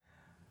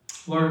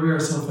Lord, we are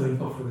so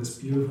thankful for this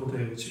beautiful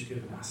day that you've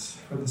given us,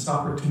 for this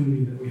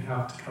opportunity that we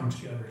have to come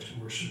together to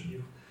worship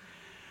you,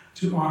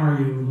 to honor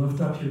you and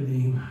lift up your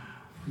name,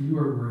 for you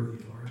are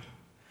worthy, Lord.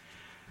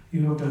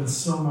 You have done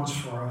so much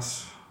for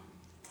us.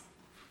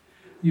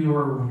 You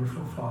are a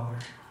wonderful Father.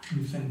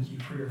 We thank you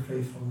for your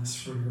faithfulness,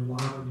 for your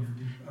love and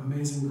your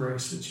amazing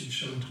grace that you've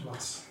shown to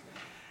us.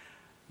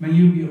 May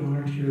you be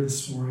honored here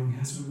this morning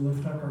as we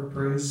lift up our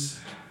praise.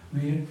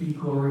 May it be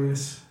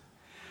glorious.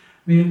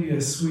 May it be a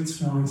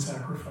sweet-smelling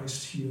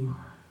sacrifice to you.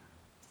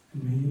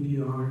 And may you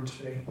be honored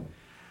today.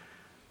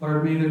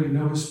 Lord, may there be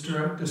no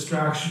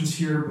distractions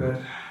here,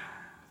 but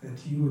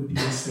that you would be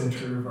the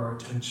center of our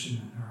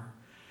attention and our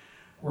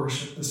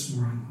worship this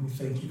morning. We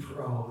thank you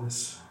for all of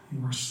this.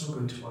 You are so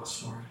good to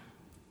us, Lord.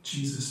 In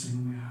Jesus'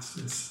 name we ask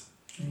this.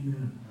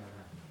 Amen.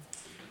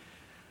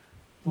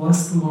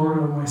 Bless the Lord,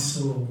 O my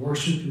soul.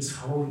 Worship his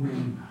holy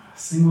name.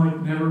 Sing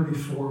like never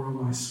before, O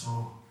my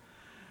soul.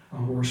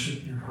 I'll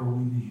worship your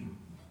holy name.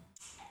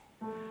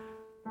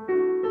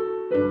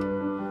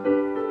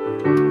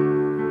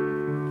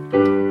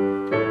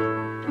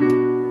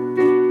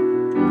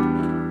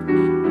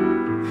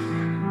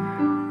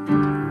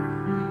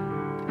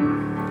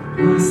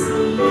 Bless the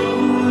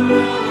Lord,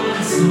 O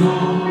my soul.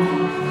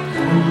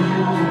 Oh,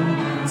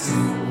 my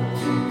soul.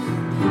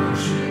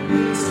 Worship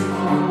his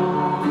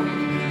holy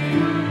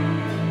name.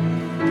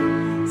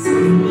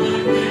 Sing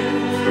like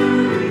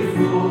never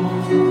before.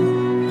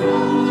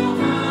 Oh,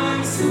 my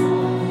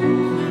soul.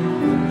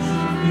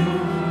 Worship your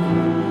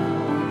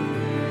holy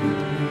name.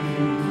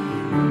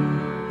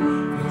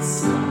 The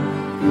sun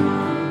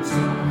comes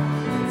up,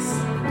 it's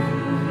a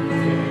new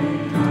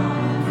day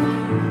dawn.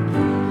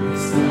 We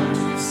start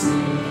to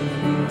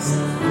sing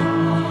some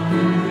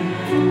honor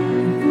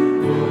again.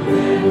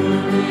 Whatever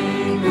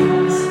may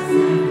pass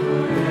and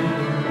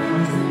whatever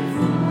comes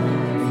before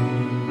me.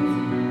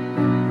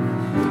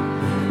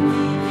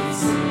 We can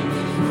sing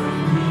when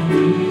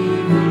the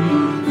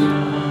evening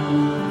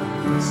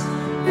comes.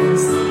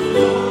 Bless the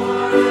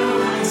Lord, O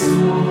my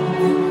soul.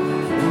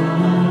 Oh,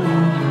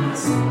 my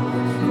soul.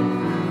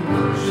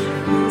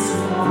 Worship his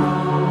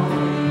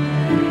holy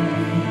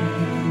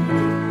name.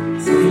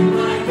 Sing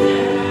like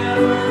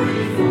never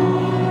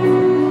before.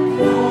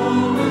 Oh,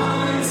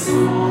 my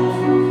soul.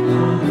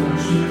 I'll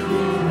worship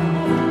your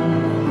holy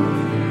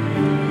name.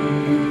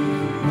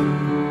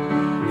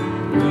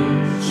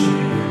 Rich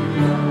in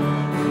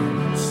love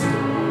and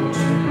slow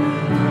to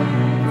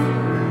anger.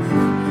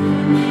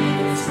 Your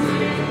name is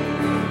great,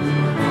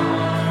 your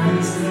heart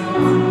is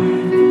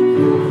kind.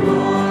 Your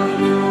Lord,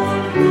 your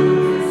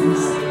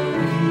goodness that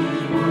we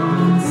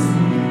once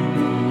seen.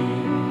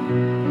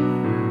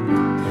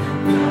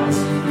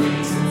 10,000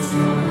 reasons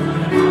from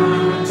my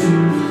heart to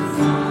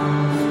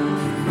find.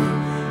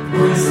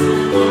 Bless the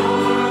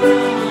Lord, O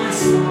my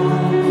soul.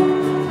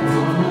 Oh,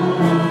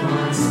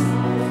 my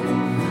soul.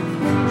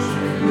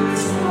 Worship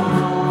his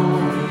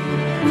holy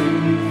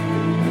name.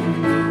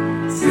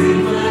 Sing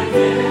like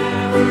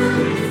never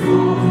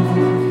before.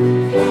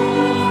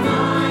 Oh,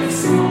 my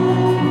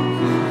soul.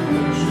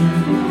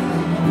 Worship your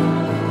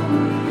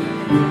holy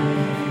name.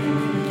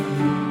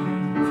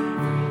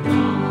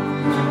 All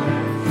my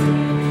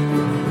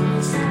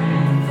faith,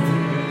 strength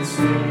is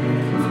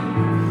real.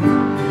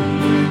 The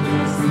end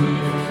is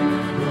near,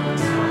 the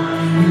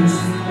time is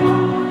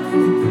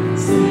gone.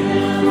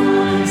 Still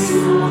my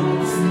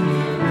soul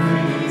sing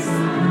praise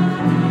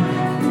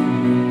unending.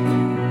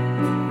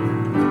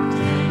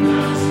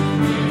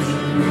 10,000 years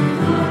and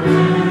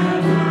forevermore.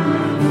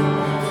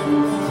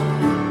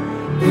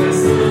 Bless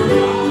the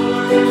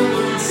Lord, O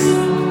my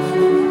soul.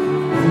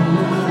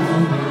 Oh,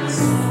 my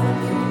soul.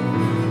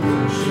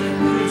 Worship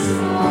his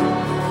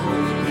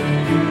holy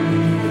name.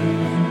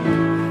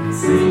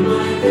 Sing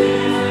like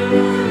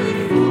never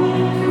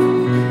before.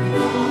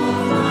 Oh,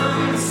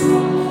 my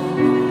soul.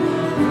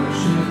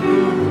 Worship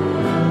your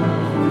holy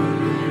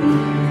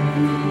name.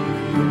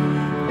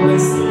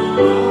 Bless the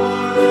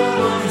Lord, O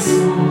my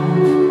soul.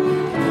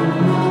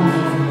 Oh,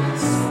 my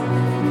soul.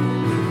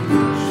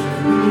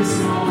 Worship his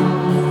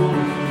holy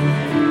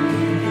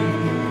name.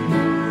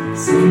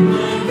 Sing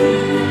like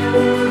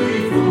never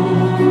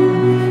before.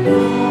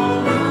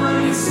 Oh,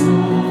 my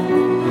soul.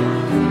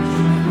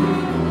 Worship your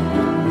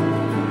holy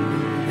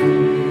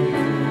name.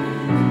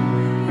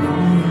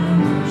 Oh,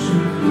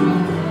 worship your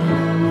holy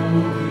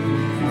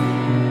name.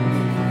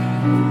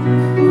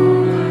 Oh,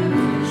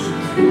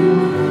 worship your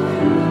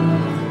holy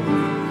name.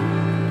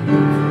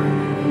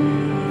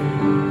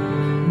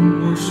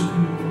 Worship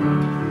you,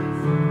 Lord.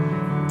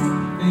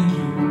 Thank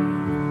you.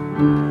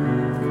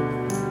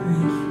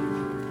 Thank you.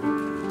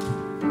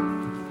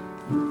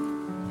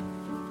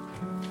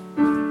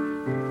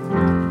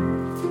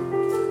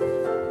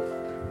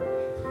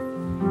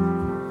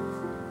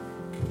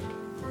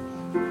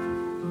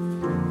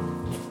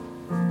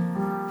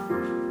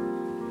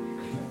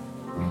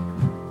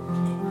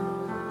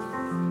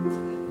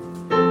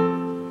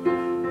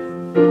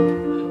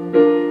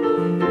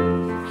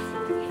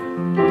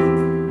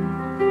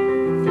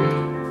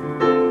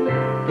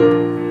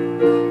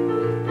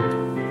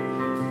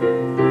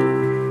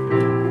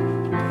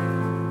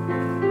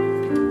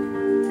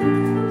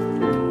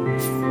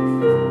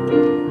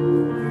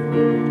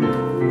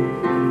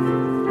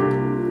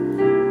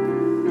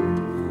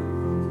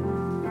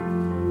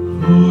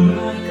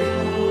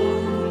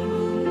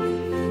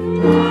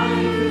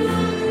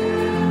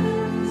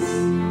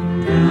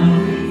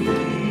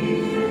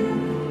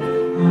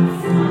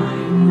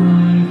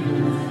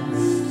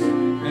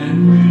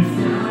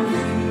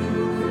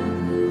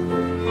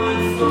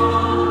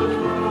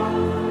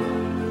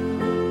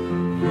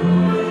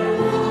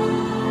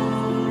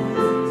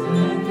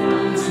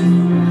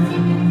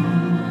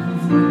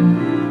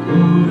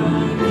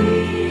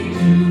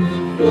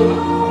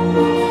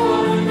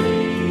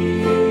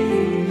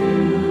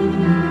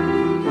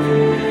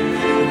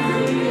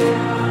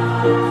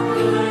 Thank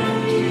you.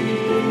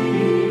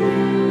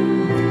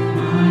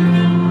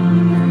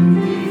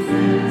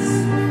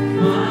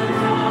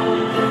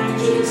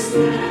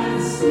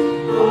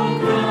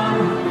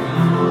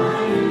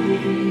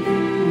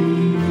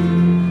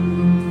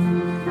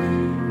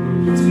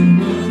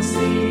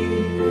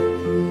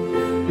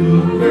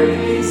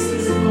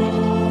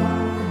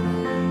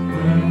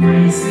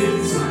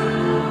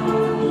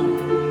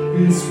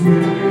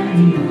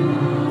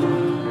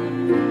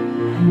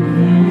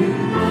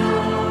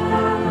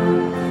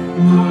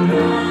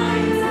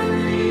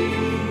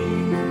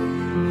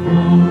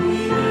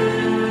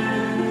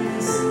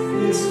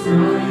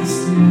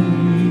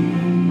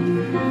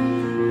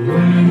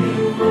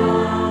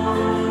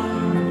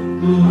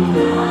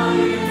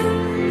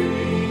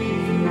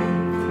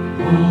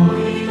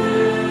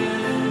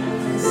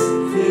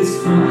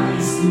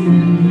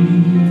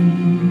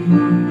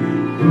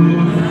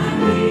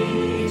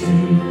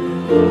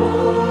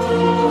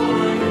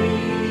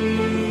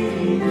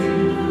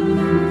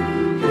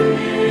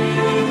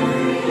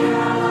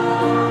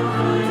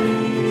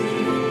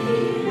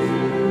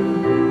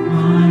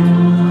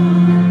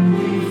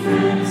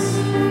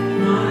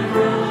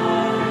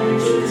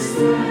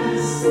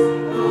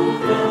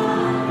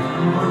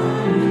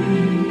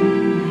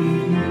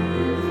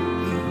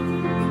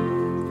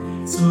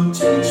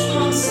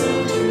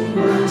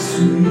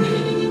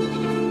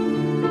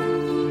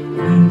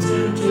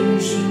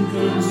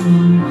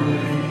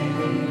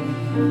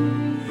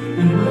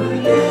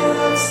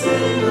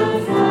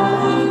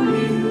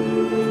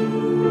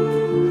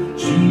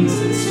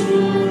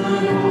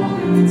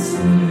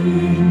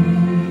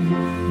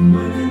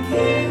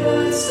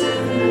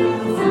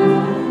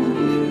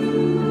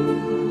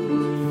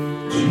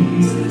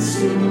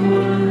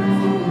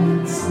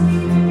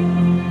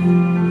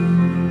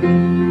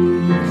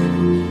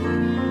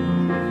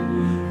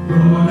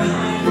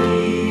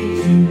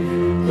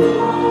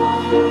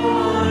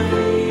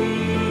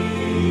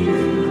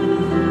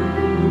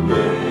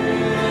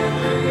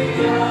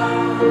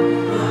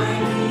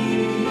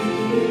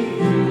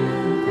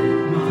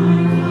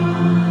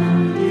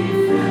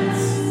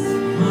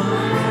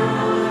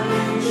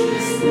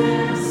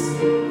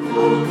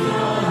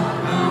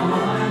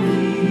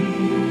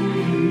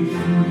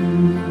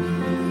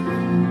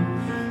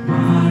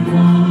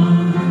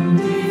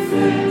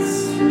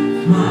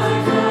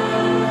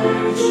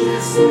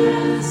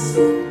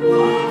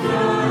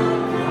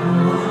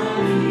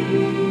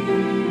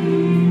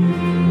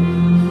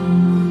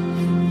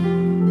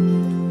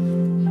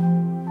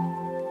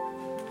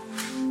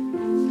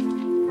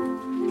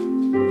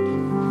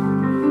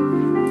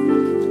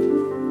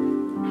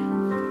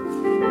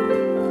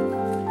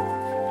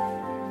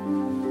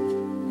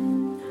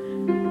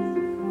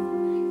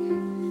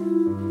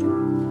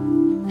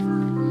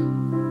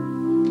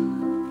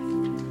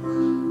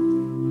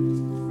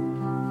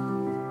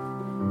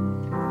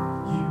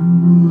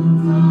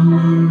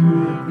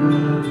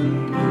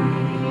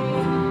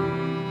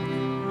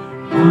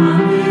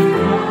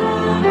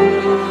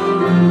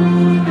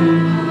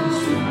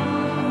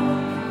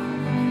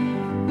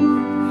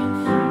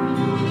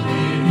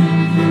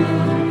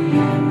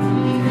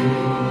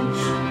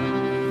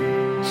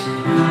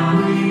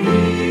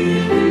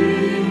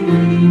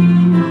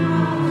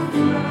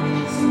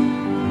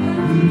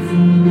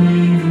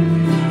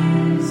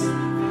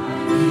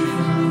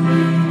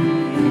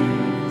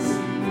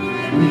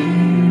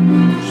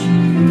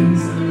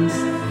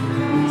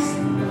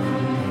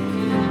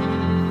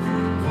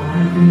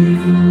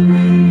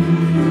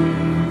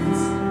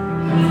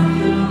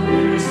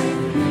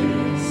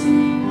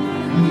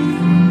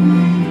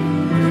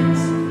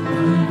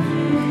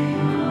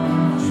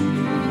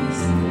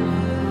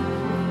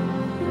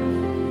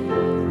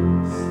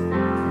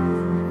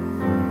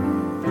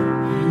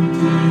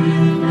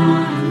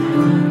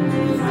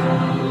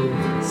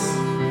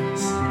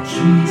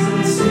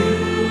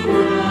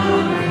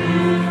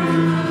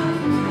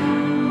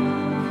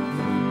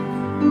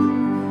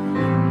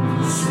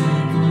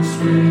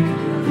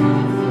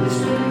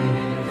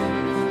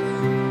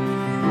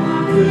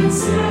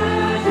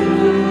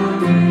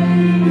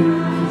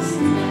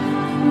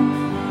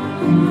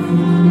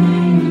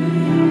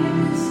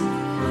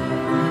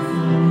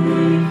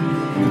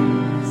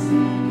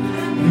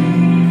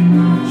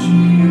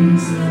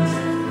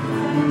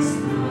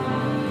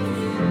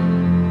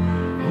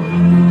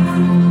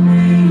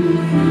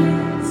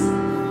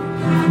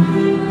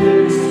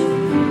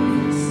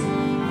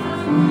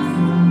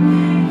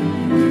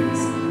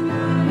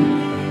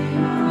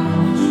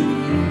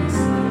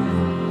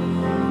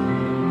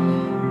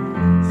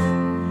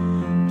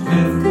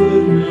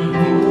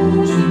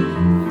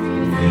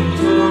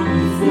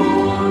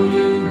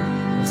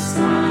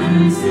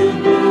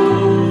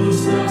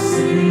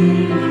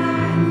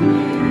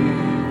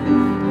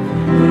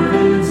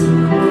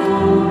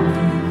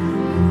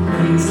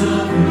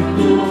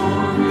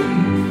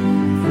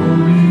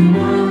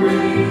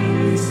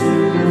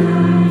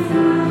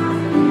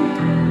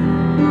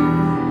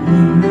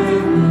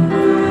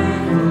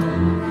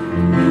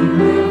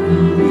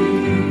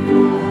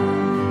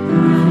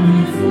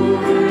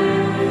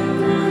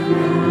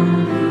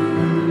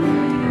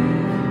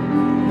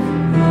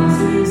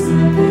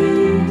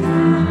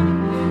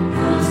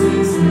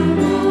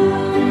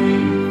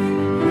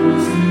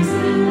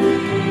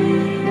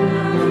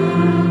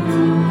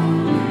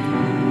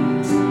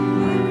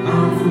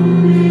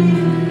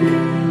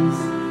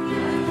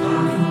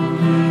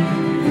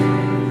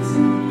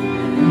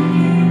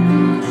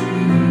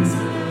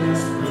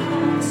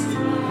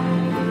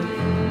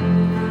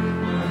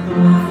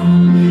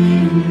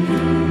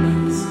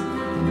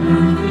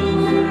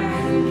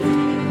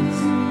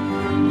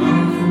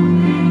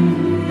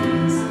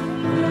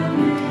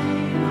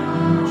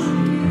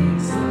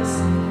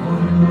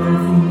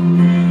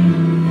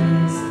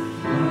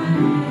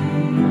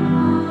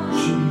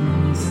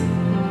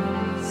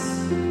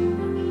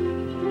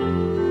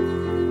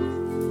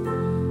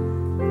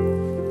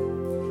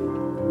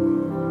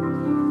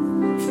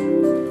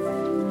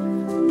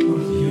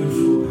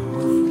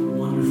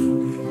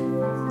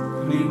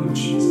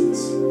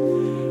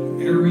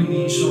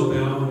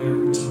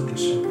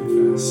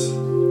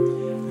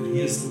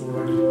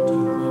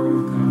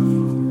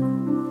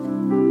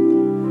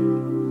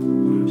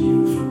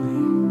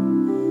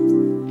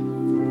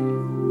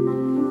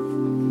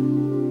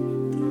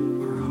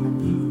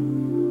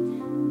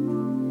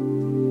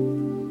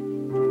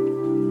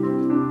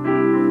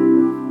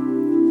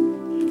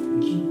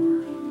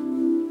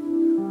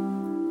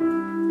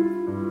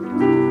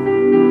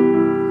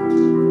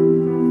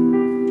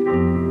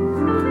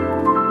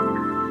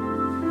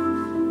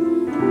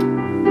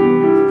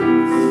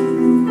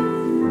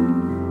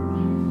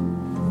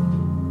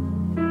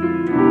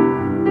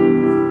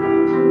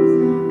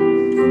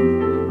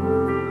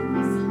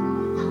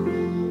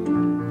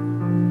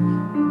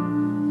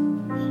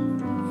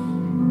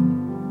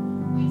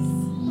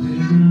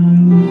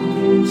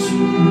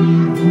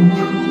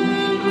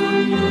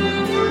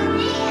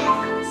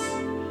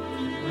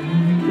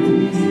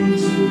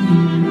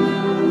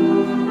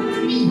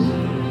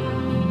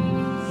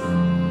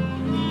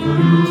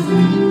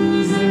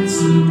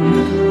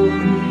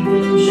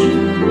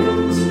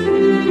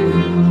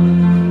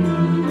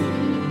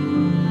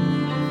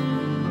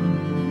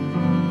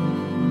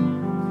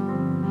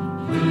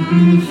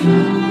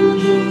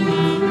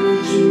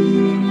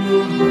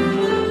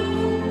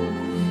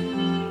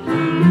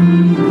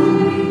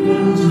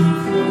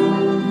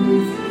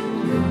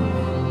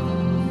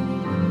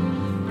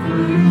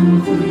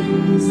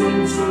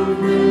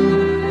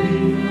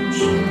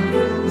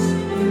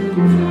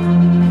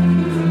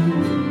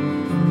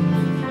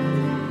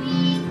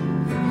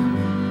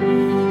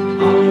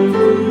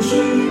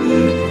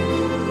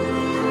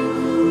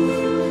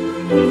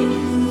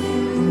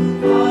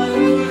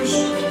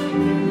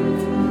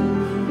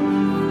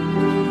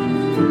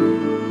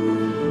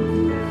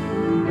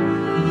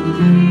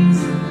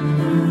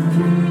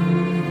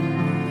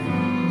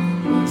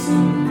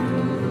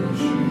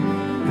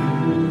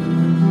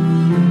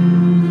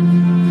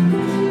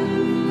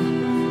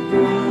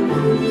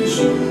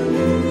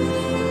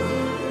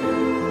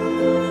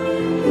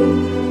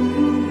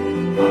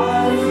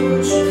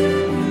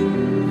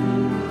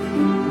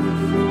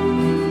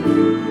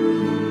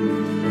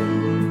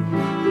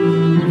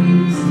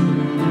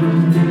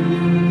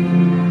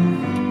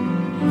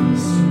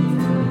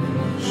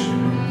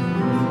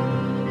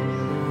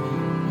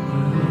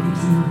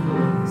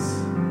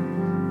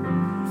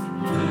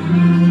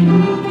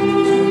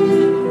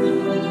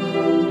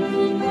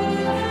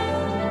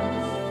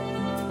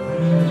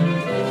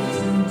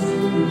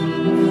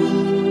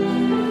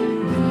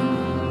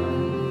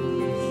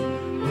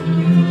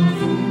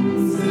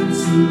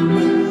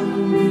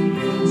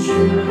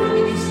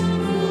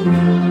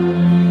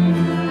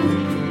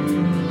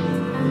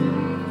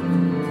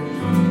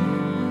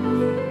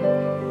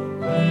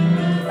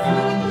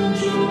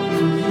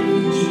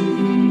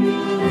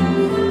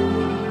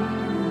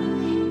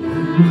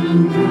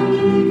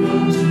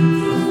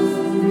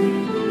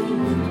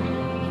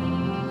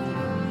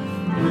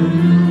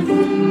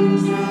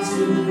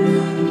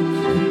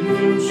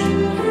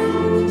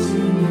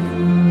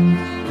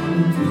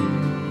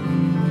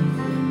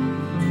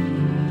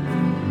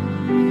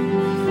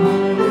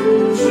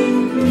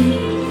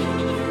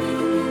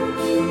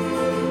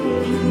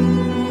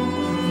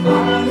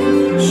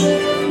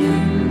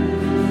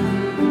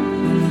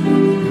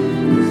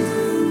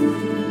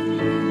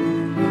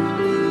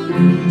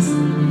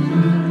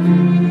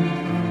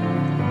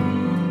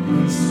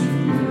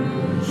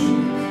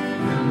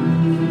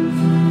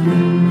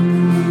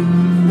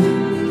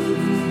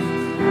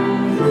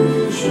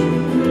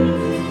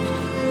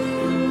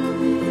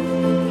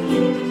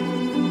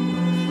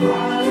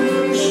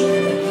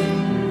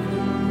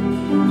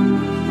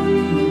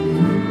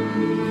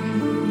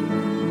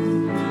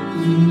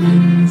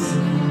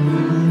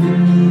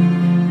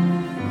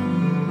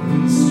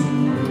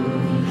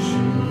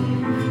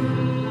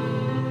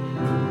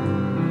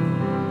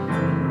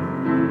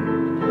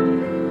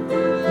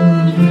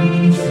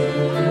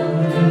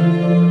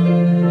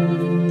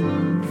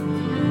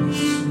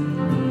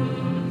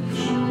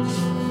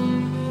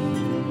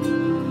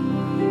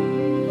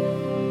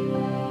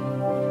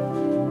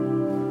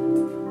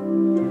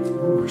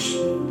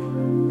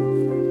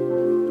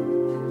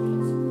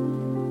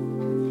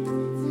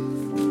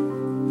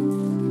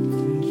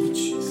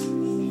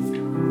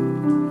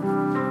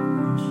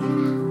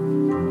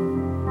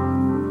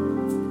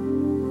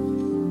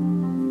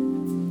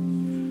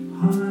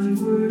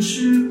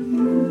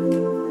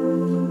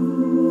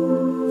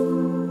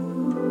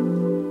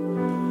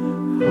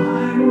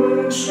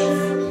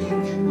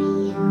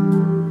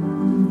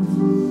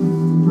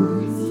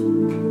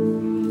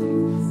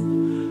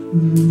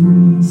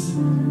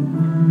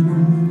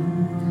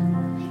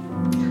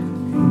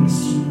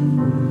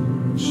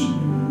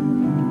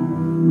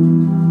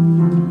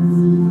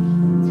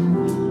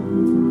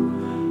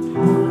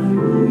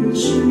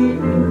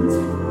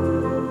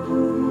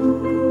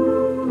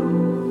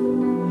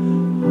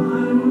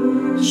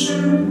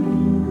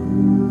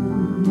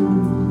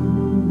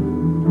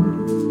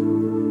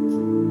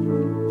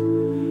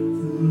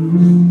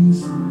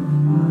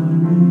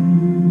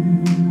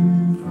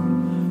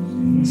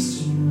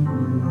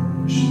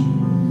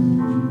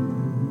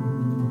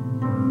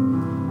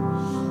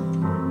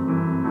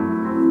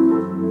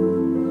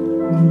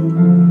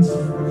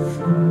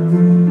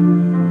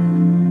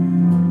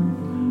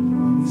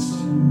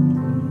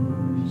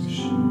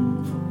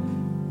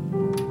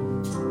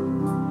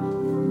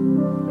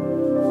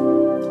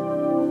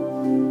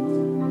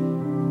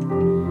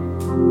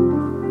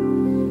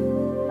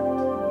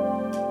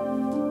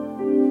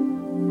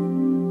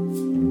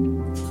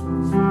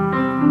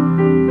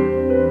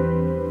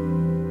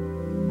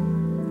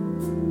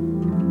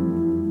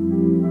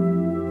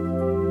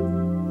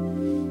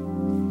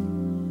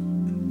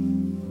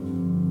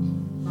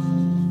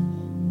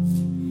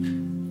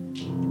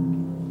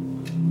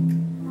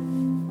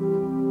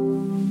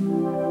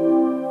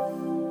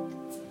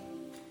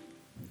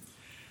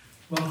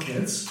 Well,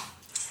 kids,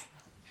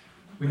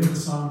 we have a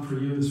song for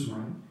you this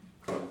morning.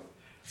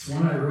 It's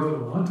one I wrote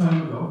a long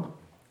time ago,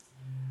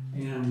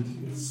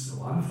 and it's a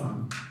lot of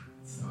fun.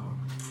 So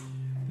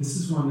this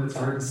is one that's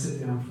hard to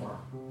sit down for.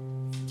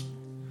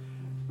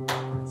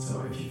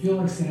 So if you feel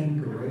like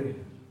standing, go right ahead.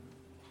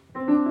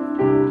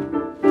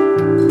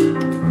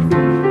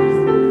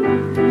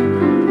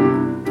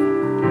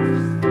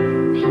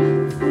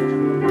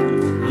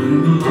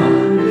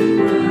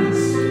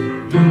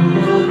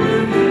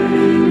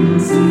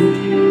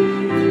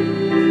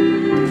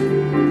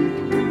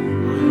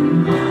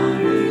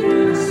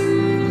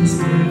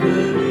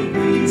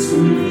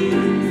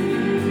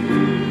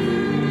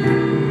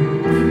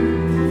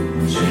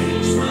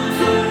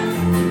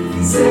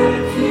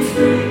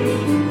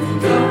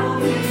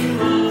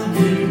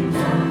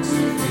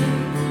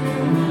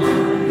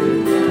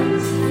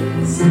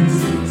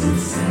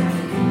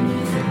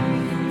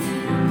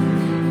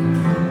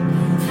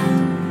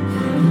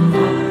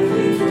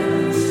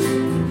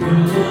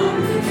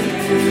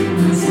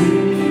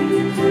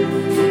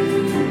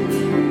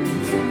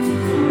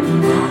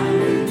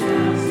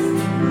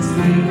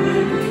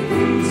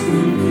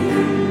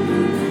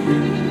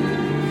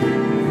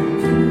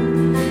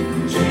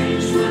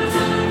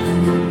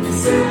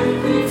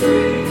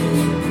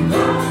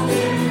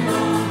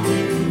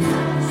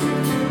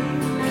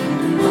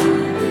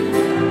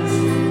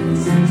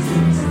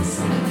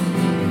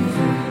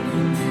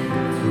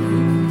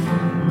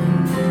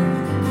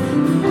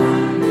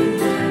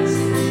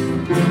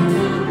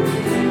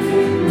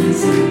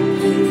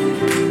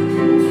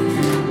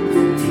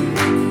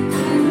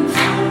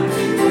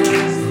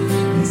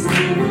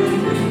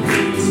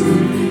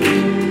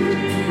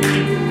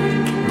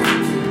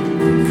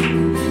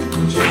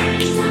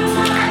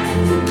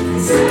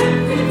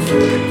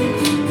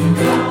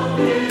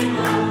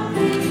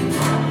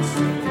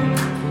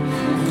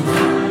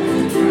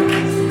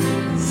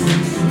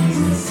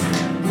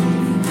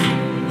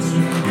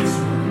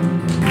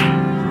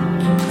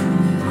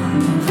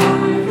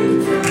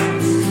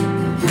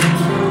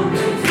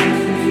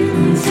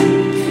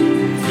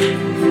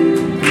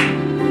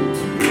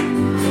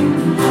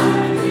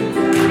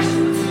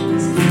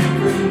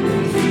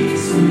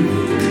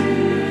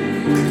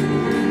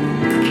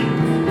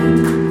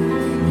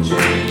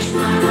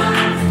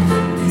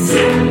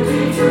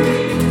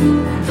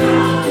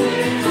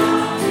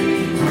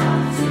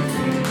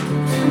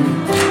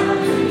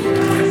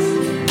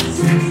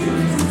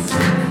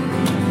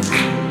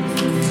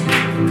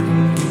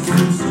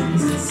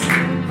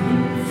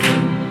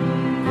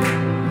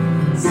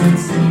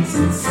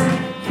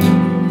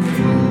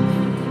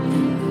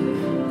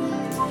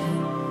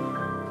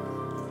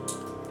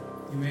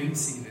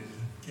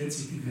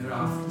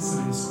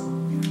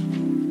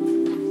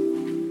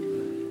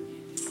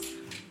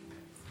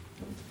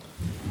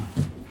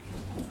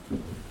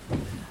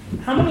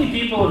 How many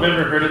people have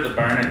ever heard of the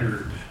Barna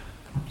Group?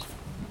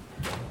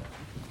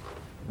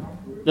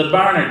 The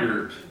Barna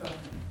Group.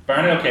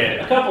 Barna, okay,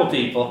 a couple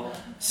people.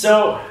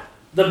 So,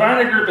 the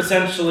Barna Group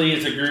essentially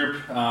is a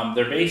group,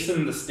 they're based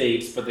in the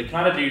States, but they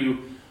kind of do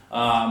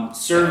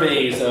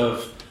surveys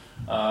of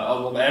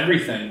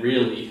everything,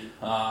 really,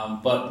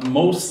 but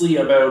mostly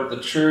about the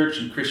church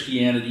and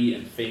Christianity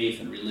and faith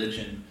and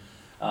religion.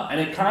 And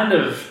it kind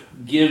of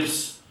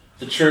gives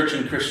the church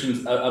and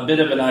Christians a bit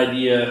of an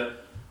idea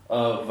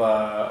of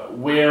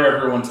where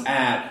everyone's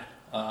at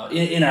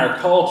in our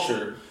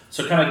culture.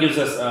 So it kind of gives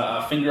us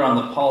a finger on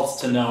the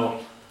pulse to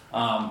know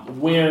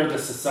where the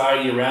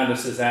society around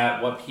us is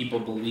at, what people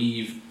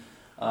believe,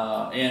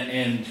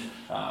 and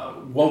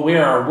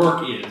where our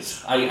work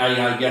is,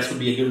 I guess would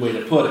be a good way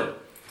to put it.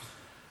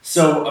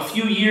 So a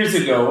few years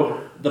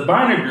ago, the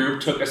Barna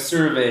Group took a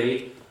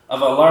survey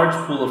of a large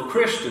pool of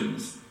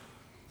Christians,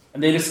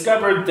 and they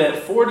discovered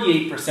that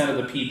 48% of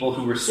the people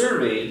who were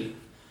surveyed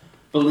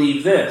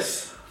believe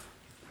this.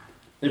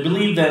 They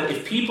believe that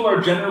if people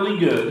are generally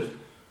good,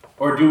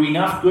 or do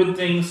enough good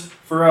things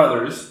for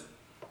others,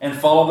 and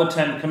follow the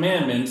 10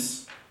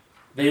 Commandments,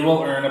 they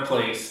will earn a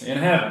place in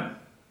heaven.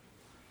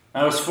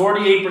 That was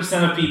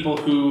 48% of people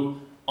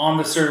who, on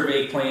the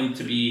survey, claimed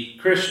to be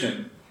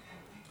Christian.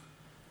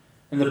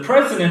 And the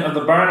president of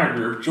the Barna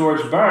Group,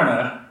 George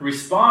Barna,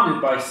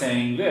 responded by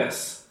saying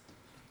this: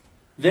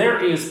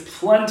 "There is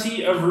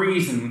plenty of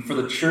reason for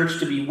the church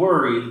to be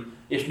worried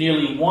if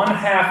nearly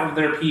 1/2 of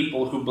their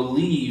people who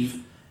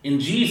believe in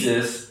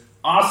Jesus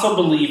also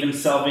believe in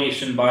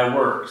salvation by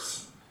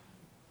works.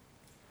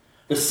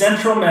 The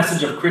central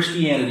message of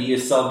Christianity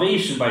is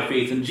salvation by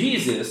faith in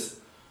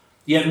Jesus,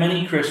 yet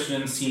many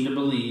Christians seem to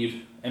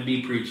believe and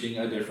be preaching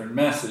a different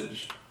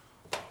message."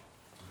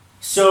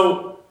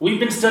 So, we've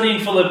been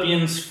studying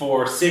Philippians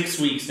for 6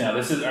 weeks now.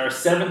 This is our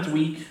 7th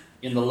week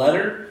in the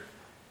letter.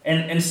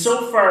 And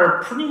so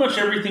far, pretty much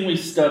everything we've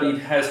studied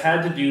has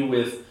had to do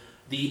with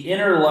the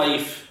inner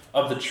life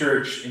of the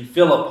church in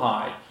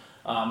Philippi.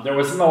 There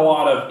wasn't a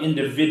lot of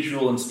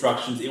individual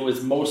instructions. It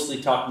was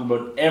mostly talking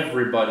about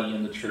everybody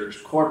in the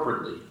church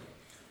corporately.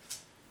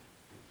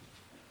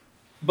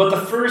 But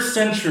the first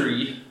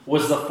century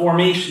was the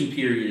formation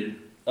period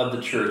of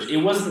the church. It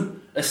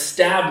wasn't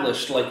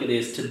established like it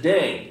is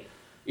today.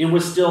 It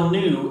was still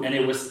new and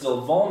it was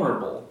still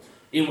vulnerable.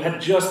 It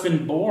had just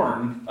been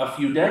born a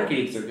few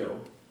decades ago.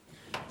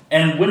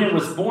 And when it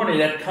was born, it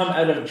had come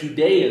out of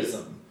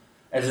Judaism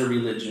as a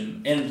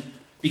religion. And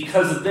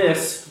because of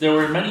this, there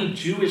were many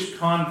Jewish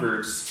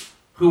converts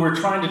who were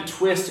trying to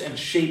twist and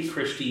shape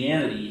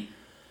Christianity.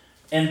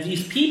 And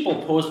these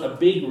people posed a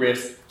big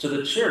risk to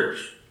the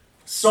church.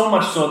 So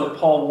much so that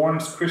Paul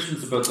warns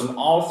Christians about them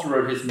all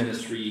throughout his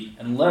ministry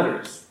and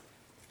letters.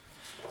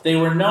 They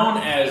were known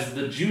as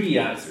the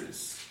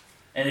Judaizers.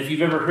 And if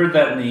you've ever heard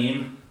that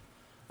name,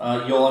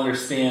 you'll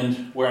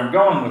understand where I'm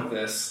going with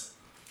this.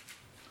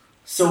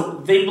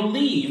 So they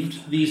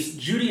believed, these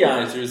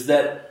Judaizers,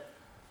 that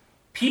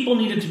people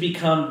needed to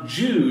become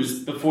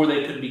Jews before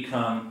they could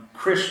become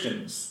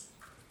Christians.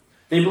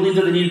 They believed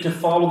that they needed to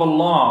follow the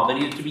law, they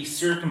needed to be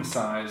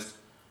circumcised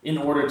in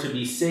order to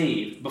be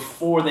saved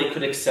before they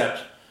could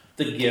accept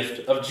the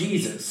gift of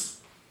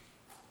Jesus.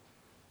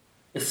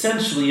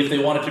 Essentially, if they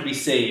wanted to be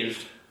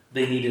saved,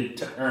 they needed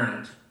to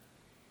earn it.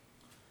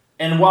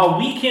 And while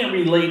we can't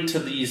relate to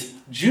these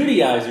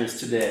Judaizers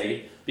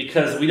today,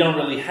 because we don't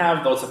really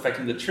have those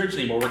affecting the church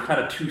anymore, we're kind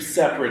of two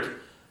separate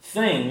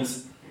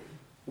things,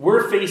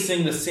 we're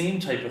facing the same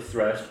type of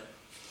threat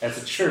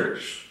as a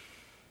church.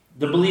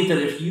 The belief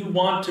that if you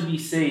want to be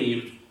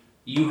saved,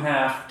 you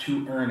have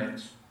to earn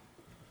it.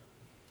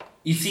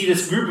 You see,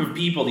 this group of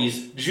people,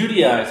 these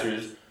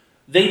Judaizers,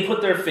 they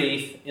put their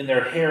faith in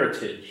their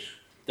heritage,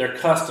 their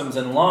customs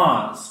and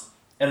laws,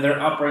 and their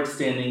upright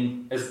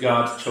standing as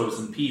God's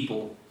chosen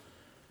people,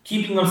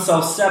 keeping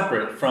themselves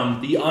separate from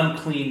the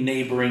unclean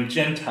neighboring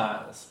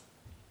Gentiles.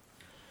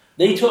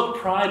 They took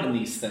pride in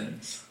these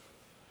things.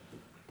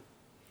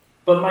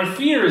 But my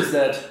fear is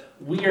that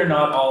we are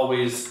not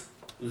always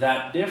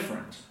that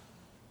different.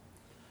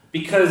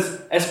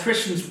 Because as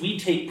Christians, we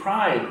take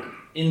pride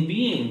in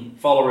being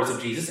followers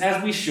of Jesus,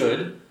 as we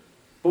should,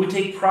 but we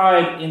take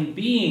pride in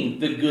being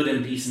the good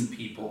and decent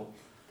people,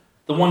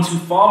 the ones who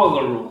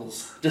follow the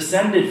rules,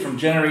 descended from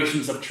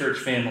generations of church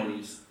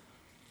families,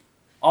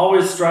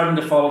 always striving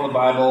to follow the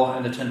Bible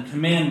and the 10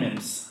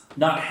 Commandments,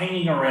 not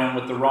hanging around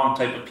with the wrong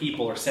type of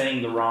people or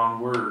saying the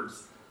wrong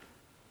words.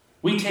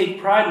 We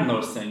take pride in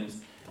those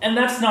things, and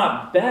that's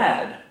not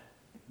bad,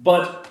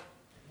 but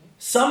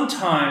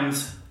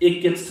sometimes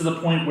it gets to the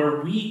point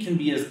where we can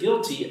be as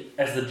guilty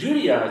as the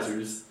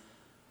Judaizers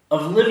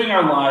of living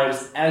our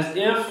lives as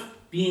if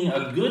being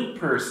a good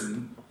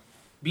person,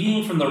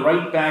 being from the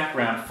right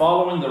background,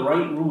 following the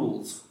right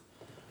rules,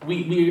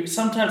 we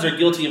sometimes are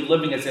guilty of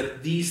living as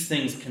if these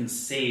things can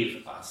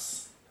save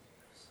us.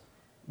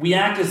 We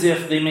act as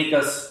if they make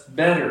us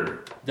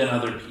better than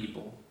other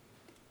people.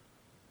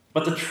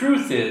 But the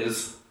truth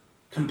is,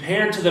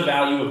 compared to the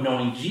value of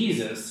knowing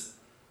Jesus,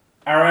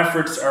 our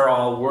efforts are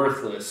all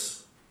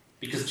worthless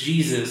because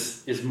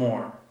Jesus is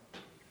more.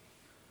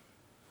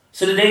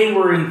 So today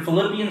we're in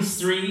Philippians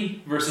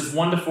 3, verses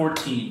 1 to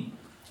 14.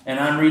 And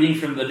I'm reading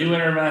from the New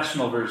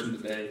International Version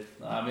today.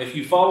 If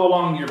you follow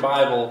along in your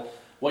Bible,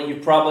 what you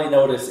probably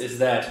notice is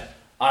that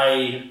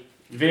I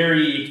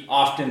very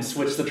often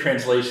switch the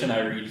translation I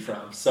read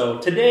from. So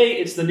today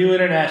it's the New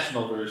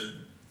International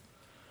Version.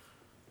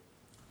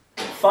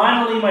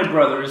 Finally, my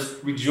brothers,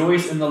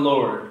 rejoice in the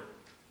Lord.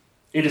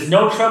 It is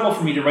no trouble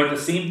for me to write the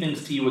same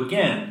things to you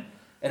again,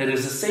 and it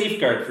is a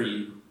safeguard for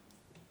you.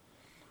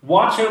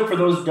 Watch out for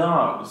those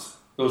dogs,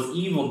 those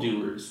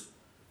evildoers,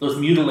 those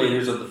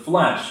mutilators of the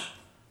flesh,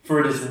 for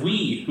it is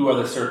we who are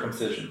the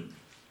circumcision,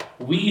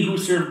 we who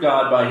serve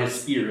God by his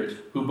Spirit,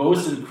 who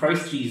boast in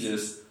Christ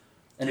Jesus,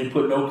 and who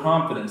put no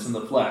confidence in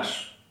the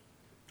flesh.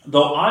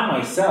 Though I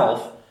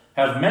myself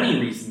have many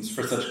reasons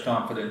for such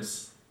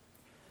confidence.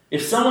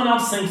 If someone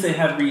else thinks they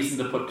have reason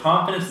to put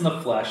confidence in the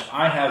flesh,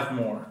 I have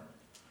more.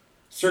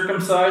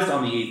 Circumcised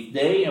on the 8th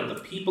day of the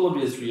people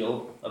of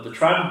Israel, of the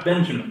tribe of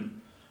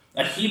Benjamin,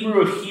 a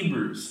Hebrew of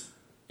Hebrews,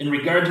 in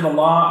regard to the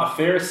law, a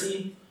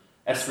Pharisee,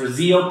 as for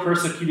zeal,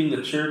 persecuting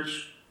the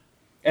church,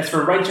 as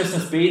for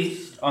righteousness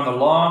based on the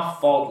law,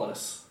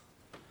 faultless.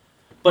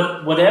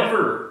 But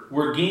whatever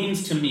were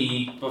gains to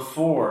me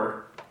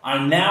before,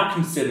 I now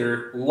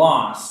consider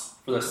loss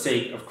for the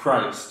sake of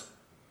Christ.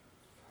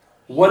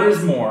 What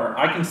is more,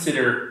 I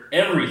consider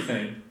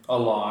everything a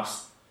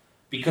loss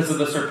because of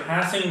the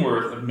surpassing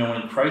worth of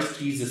knowing Christ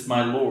Jesus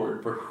my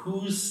Lord, for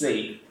whose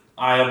sake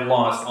I have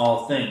lost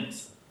all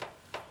things.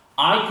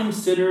 I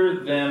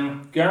consider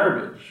them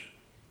garbage,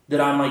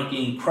 that I might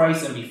gain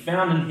Christ and be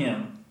found in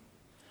him,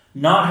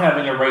 not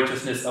having a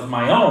righteousness of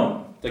my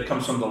own that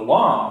comes from the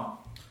law,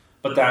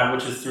 but that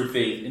which is through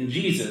faith in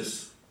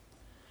Jesus,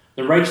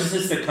 the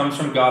righteousness that comes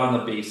from God on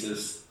the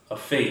basis of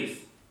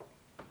faith.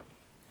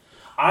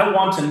 I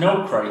want to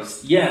know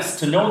Christ, yes,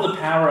 to know the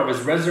power of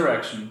his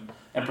resurrection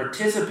and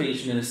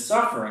participation in his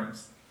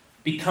sufferings,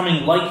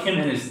 becoming like him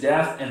in his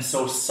death, and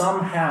so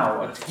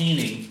somehow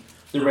attaining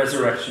the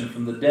resurrection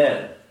from the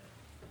dead.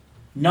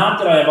 Not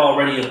that I have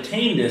already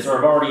obtained this or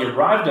have already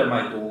arrived at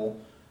my goal,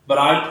 but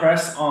I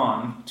press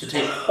on to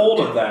take hold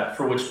of that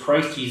for which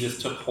Christ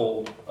Jesus took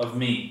hold of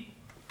me.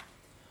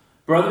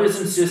 Brothers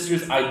and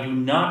sisters, I do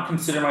not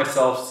consider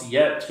myself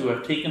yet to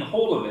have taken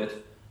hold of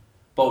it,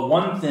 but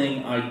one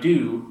thing I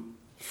do,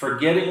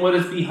 forgetting what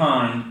is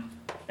behind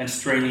and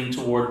straining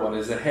toward what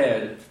is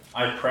ahead,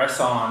 I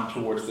press on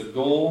towards the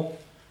goal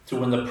to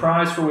win the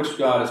prize for which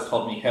God has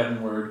called me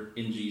heavenward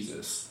in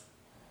Jesus.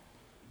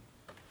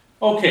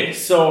 Okay,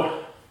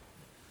 so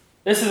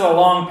this is a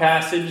long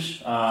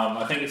passage.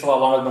 I think it's a lot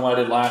longer than what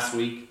I did last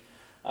week.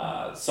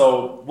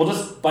 So we'll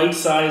just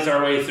bite-size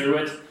our way through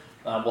it.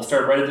 We'll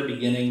start right at the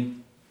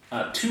beginning.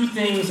 Two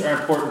things are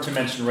important to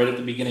mention right at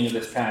the beginning of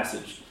this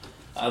passage.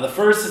 The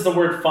first is the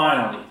word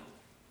finally.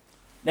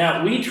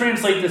 Now, we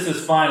translate this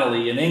as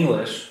finally in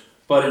English,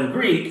 but in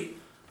Greek,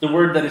 the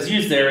word that is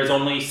used there is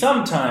only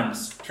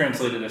sometimes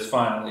translated as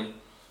finally.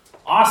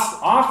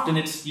 Often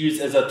it's used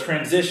as a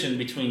transition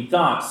between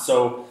thoughts.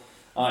 So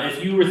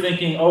if you were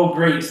thinking, oh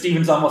great,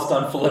 Stephen's almost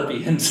done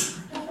Philippians,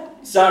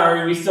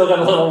 sorry, we still got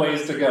a little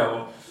ways to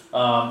go.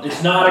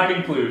 It's not a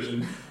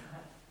conclusion.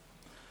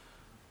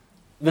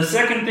 The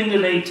second thing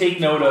to take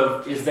note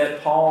of is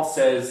that Paul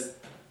says,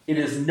 it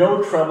is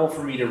no trouble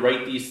for me to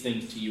write these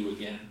things to you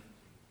again.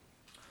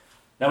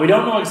 Now, we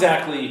don't know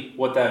exactly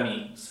what that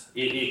means.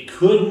 It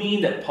could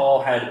mean that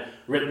Paul had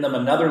written them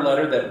another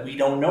letter that we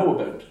don't know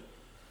about.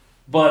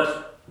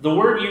 But the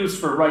word used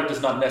for write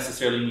does not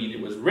necessarily mean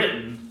it was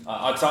written.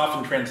 It's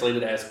often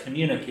translated as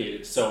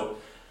communicated. So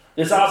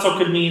this also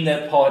could mean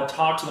that Paul had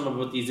talked to them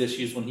about these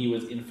issues when he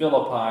was in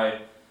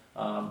Philippi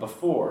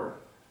before.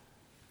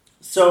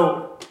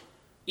 So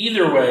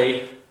either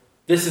way,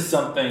 this is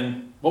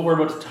something, what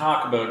we're about to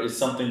talk about is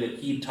something that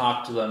he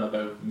talked to them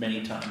about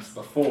many times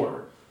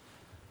before.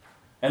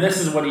 And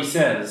this is what he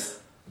says.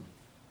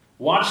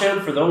 Watch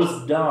out for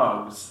those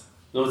dogs,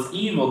 those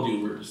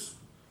evildoers,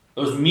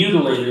 those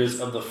mutilators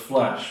of the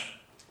flesh.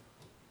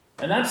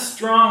 And that's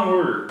strong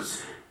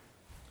words.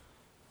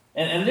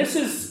 And this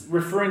is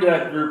referring to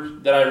that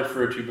group that I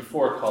referred to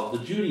before called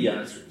the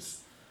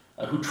Judaizers,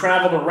 who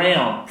traveled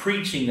around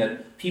preaching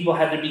that people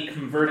had to be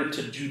converted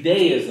to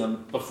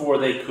Judaism before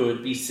they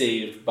could be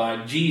saved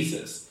by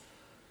Jesus.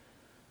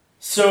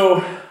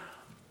 So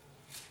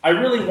I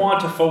really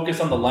want to focus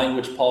on the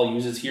language Paul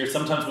uses here.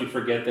 Sometimes we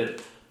forget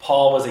that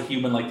Paul was a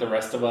human like the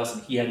rest of us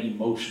and he had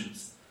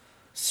emotions.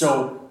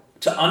 So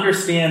to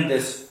understand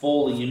this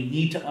fully, you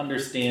need to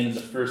understand in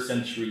the first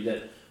century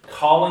that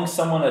calling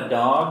someone a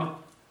dog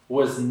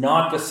was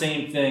not the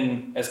same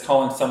thing as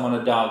calling someone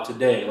a dog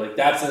today. Like,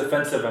 that's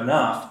offensive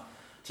enough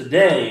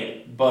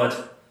today,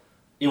 but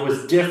it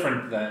was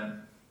different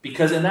then.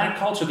 Because in that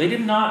culture, they did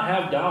not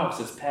have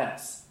dogs as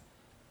pets.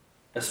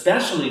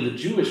 Especially the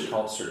Jewish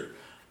culture.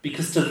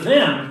 Because to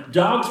them,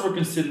 dogs were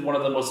considered one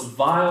of the most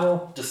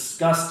vile,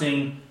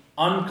 disgusting,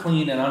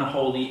 unclean, and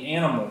unholy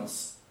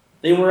animals.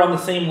 They were on the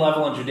same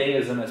level in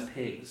Judaism as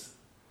pigs.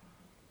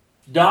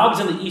 Dogs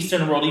in the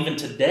Eastern world, even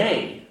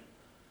today,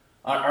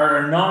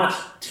 are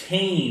not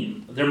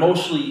tame. They're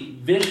mostly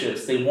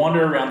vicious. They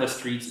wander around the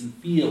streets and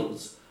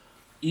fields,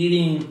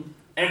 eating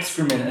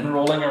excrement and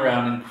rolling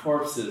around in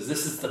corpses.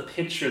 This is the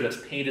picture that's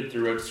painted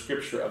throughout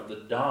Scripture of the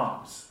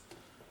dogs.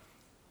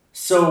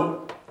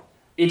 So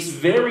it's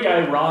very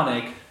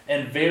ironic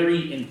and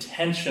very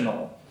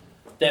intentional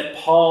that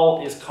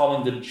Paul is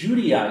calling the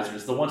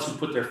Judaizers, the ones who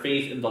put their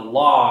faith in the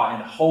law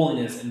and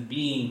holiness and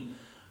being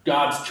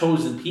God's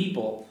chosen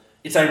people.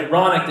 It's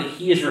ironic that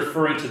he is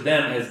referring to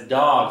them as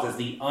dogs, as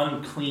the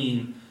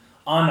unclean,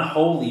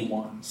 unholy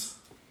ones,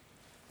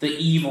 the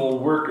evil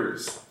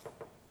workers.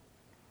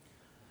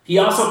 He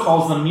also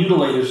calls them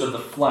mutilators of the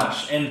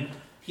flesh. And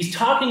he's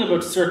talking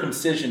about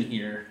circumcision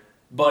here,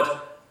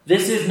 but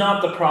This is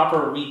not the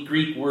proper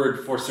Greek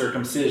word for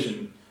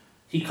circumcision.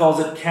 He calls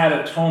it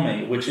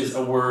katatome, which is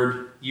a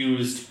word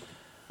used,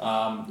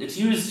 it's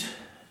used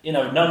in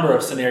a number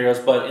of scenarios,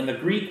 but in the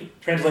Greek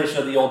translation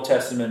of the Old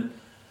Testament,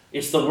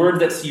 it's the word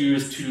that's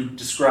used to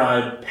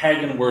describe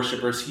pagan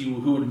worshippers who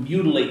would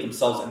mutilate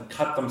themselves and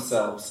cut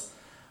themselves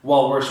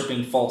while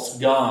worshiping false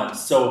gods.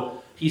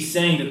 So he's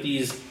saying that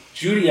these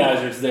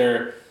Judaizers,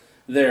 they're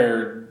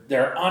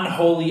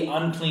unholy,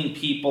 unclean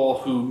people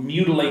who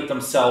mutilate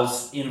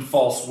themselves in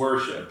false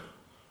worship.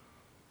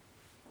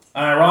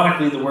 And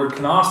ironically, the word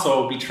can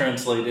also be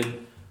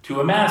translated to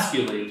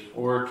emasculate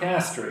or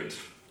castrate.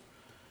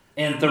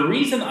 And the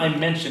reason I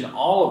mention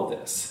all of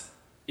this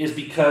is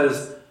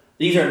because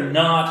these are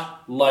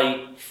not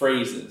light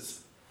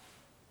phrases.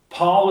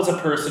 Paul was a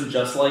person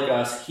just like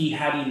us. He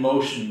had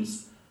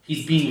emotions.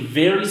 He's being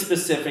very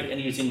specific and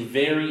using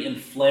very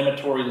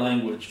inflammatory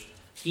language.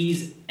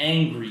 He's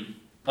angry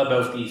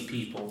about these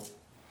people.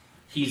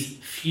 He's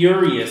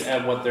furious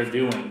at what they're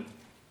doing.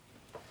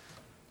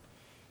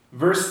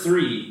 Verse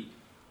 3,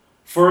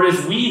 "For it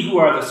is we who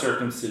are the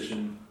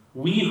circumcision,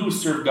 we who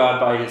serve God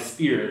by his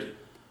Spirit,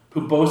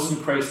 who boast in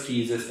Christ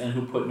Jesus and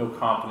who put no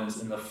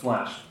confidence in the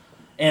flesh."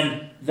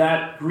 And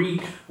that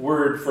Greek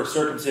word for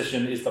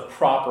circumcision is the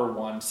proper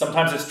one.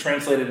 Sometimes it's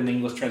translated in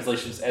English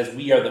translations as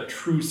 "we are the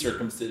true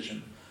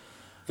circumcision."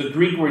 The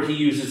Greek word he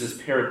uses is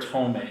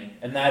peritome,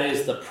 and that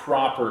is the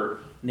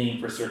proper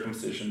name for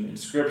circumcision in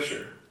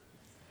Scripture.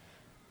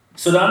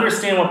 So to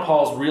understand what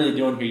Paul's really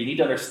doing here, you need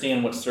to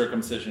understand what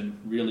circumcision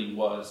really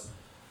was.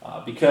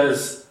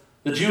 Because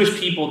the Jewish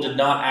people did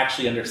not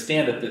actually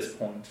understand at this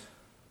point.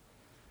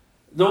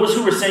 Those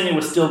who were saying it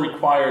was still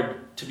required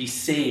to be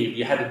saved,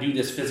 you had to do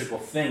this physical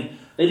thing,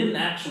 they didn't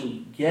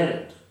actually get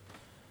it.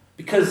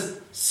 Because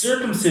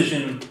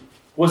circumcision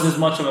was as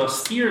much of a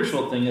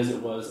spiritual thing as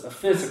it was a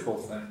physical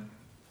thing.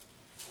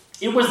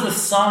 It was the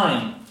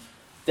sign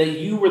that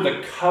you were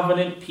the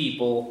covenant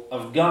people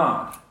of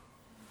God.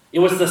 It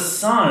was the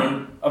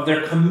sign of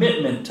their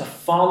commitment to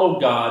follow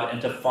God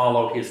and to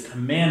follow his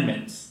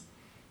commandments.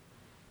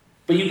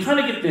 But you kind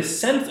of get this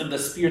sense of the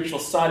spiritual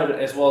side of it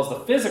as well as the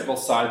physical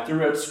side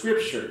throughout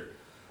Scripture.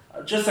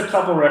 Just a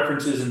couple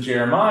references in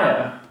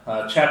Jeremiah,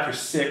 chapter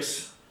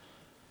 6.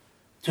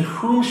 "To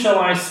whom shall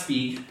I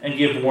speak and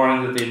give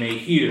warning that they may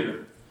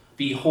hear?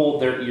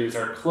 Behold, their ears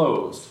are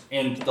closed."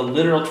 And the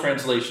literal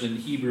translation in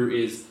Hebrew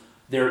is,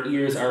 "Their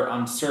ears are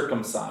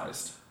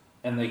uncircumcised,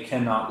 and they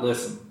cannot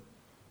listen."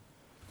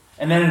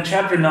 And then in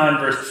chapter 9,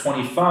 verse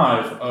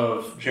 25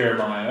 of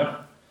Jeremiah,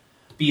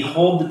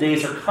 "Behold, the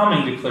days are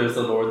coming, declares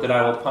the Lord, that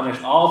I will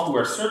punish all who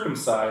are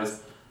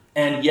circumcised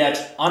and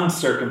yet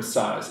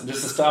uncircumcised." And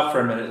just to stop for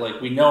a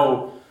minute, we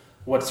know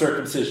what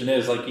circumcision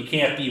is. You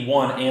can't be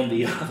one and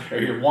the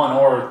other. You're one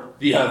or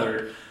the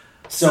other.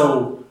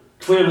 So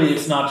clearly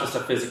it's not just a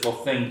physical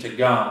thing to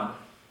God.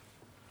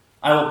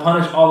 "I will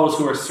punish all those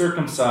who are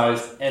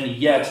circumcised and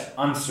yet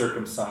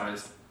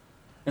uncircumcised."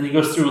 And he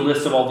goes through a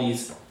list of all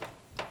these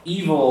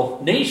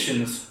evil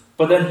nations,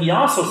 but then he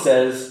also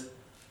says,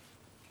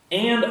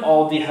 "and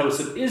all the house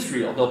of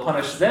Israel." He'll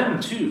punish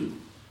them too,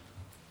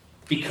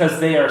 because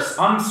they are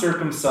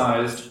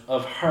uncircumcised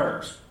of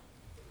heart.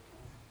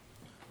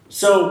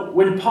 So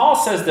when Paul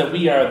says that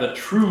we are the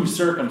true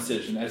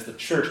circumcision as the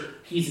church,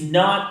 he's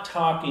not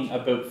talking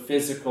about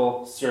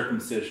physical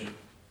circumcision.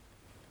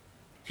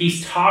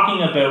 He's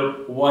talking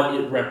about what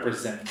it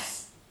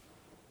represents.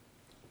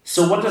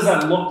 So what does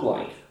that look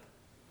like?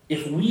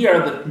 If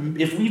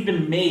we've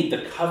been made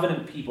the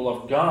covenant people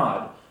of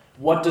God,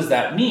 what does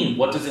that mean?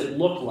 What does it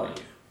look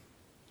like?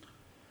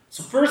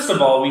 So first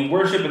of all, we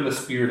worship in the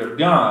Spirit of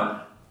God.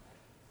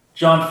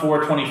 John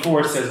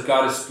 4:24 says,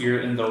 "God is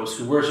spirit, and those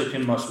who worship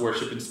him must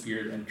worship in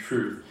spirit and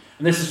truth."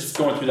 And this is just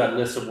going through that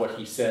list of what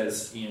he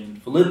says in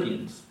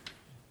Philippians.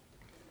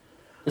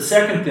 The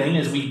second thing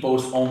is we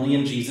boast only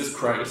in Jesus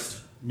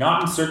Christ,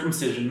 not in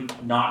circumcision,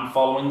 not in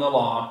following the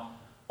law,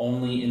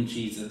 only in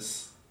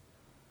Jesus.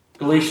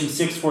 Galatians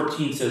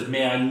 6:14 says,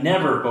 "May I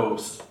never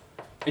boast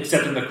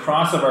except in the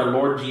cross of our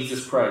Lord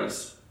Jesus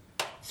Christ,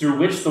 through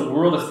which the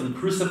world has been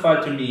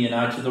crucified to me and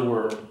I to the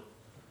world.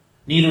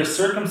 Neither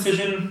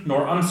circumcision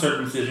nor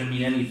uncircumcision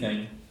mean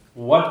anything.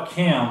 What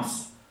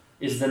counts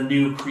is the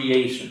new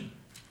creation."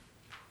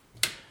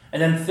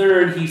 And then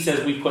third, he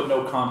says we put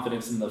no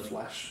confidence in the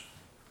flesh.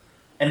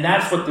 And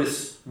that's what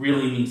this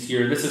really means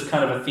here. This is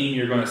kind of a theme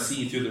you're going to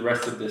see through the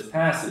rest of this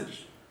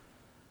passage,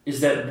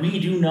 is that we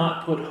do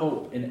not put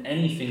hope in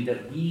anything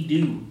that we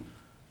do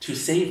to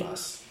save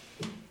us.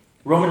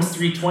 Romans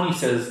 3:20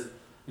 says,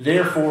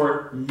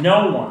 "Therefore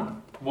no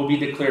one will be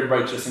declared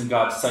righteous in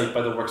God's sight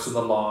by the works of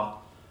the law.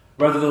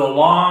 Rather,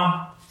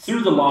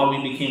 through the law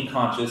we became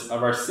conscious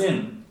of our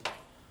sin."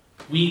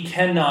 We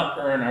cannot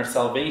earn our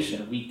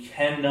salvation. We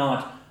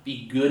cannot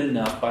be good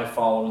enough by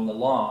following the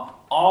law.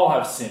 All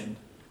have sinned,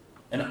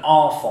 and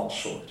all fall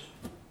short.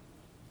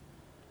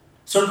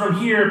 So from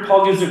here,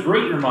 Paul gives a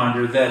great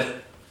reminder that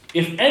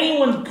if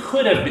anyone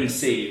could have been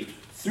saved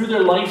through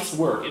their life's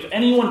work, if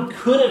anyone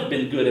could have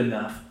been good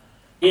enough,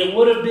 it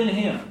would have been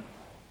him.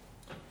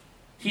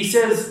 He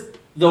says,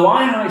 though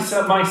I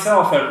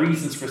myself have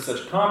reasons for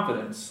such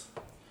confidence.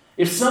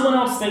 If someone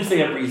else thinks they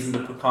have reason to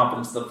put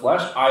confidence in the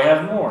flesh, I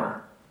have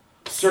more.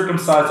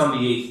 Circumcised on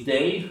the 8th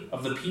day,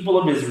 of the people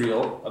of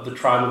Israel, of the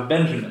tribe of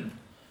Benjamin,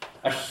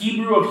 a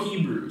Hebrew of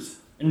Hebrews,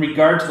 in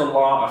regard to the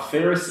law, a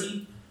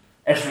Pharisee,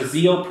 as for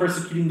zeal,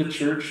 persecuting the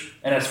church,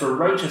 and as for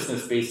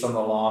righteousness based on the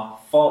law,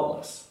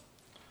 faultless.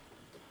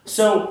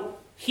 So,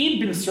 he'd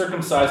been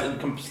circumcised in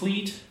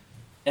complete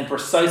and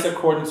precise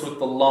accordance with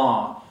the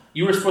law.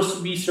 You were supposed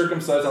to be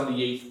circumcised on the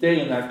 8th day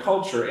in that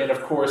culture, and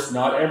of course,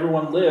 not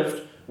everyone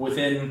lived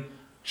within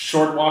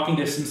short walking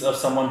distance of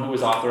someone who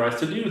was authorized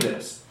to do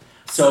this.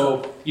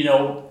 So,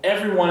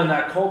 everyone in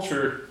that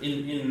culture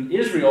in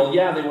Israel,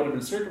 yeah, they would have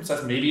been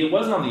circumcised. Maybe it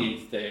wasn't on the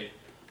 8th day.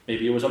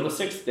 Maybe it was on the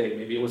 6th day.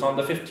 Maybe it was on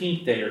the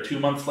 15th day or 2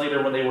 months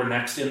later when they were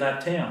next in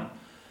that town.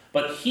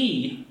 But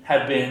he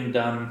had been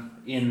done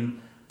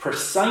in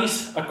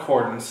precise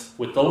accordance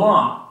with the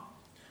law.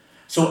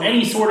 So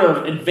any sort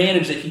of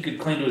advantage that he could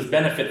claim to his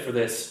benefit for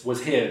this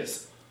was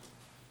his.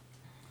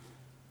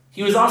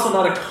 He was also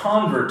not a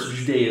convert to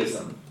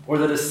Judaism or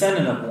the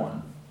descendant of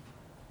one.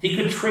 He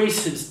could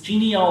trace his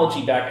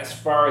genealogy back as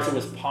far as it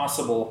was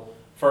possible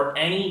for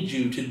any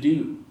Jew to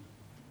do.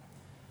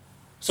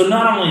 So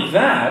not only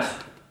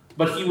that,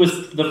 but he was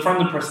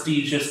from the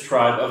prestigious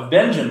tribe of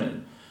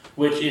Benjamin,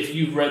 which if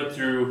you've read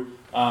through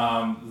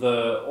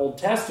the Old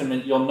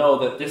Testament, you'll know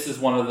that this is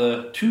one of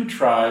the 2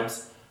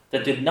 tribes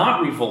that did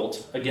not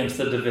revolt against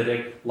the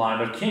Davidic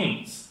line of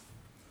kings.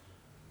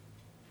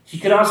 He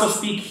could also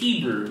speak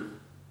Hebrew,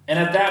 and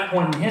at that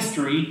point in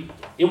history,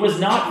 it was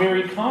not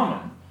very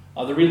common.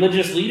 The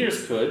religious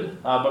leaders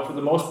could, but for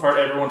the most part,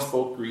 everyone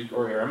spoke Greek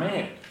or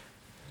Aramaic.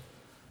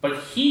 But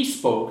he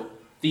spoke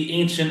the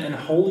ancient and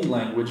holy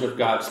language of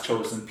God's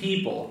chosen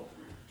people.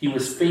 He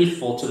was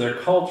faithful to their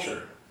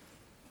culture.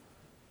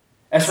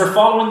 As for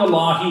following the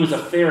law, he was a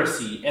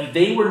Pharisee, and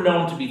they were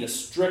known to be the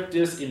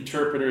strictest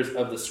interpreters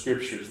of the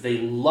Scriptures. They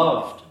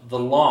loved the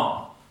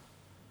law.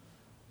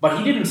 But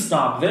he didn't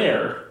stop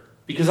there,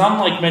 because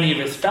unlike many of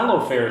his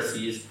fellow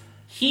Pharisees,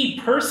 he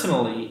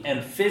personally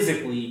and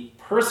physically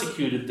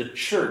persecuted the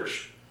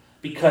church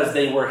because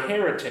they were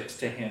heretics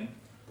to him.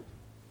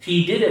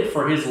 He did it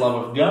for his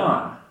love of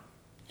God.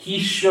 He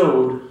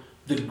showed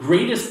the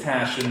greatest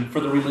passion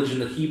for the religion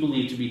that he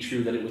believed to be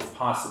true that it was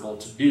possible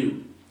to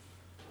do.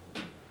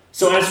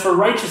 So as for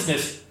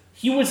righteousness,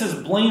 he was as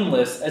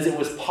blameless as it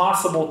was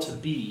possible to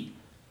be,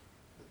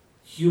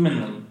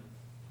 humanly.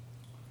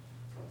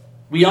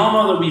 We all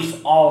know that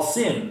we've all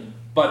sinned,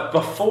 but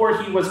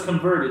before he was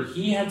converted,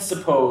 he had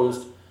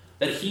supposed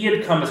that he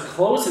had come as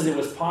close as it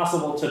was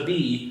possible to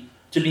be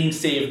to being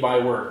saved by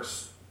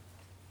works.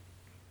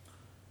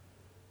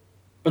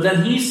 But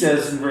then he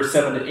says in verse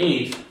 7 to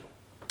 8,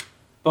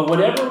 "But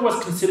whatever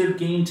was considered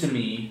gain to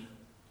me,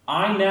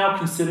 I now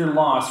consider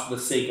loss for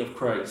the sake of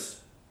Christ.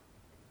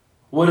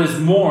 What is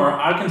more,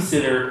 I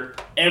consider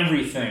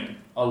everything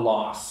a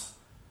loss,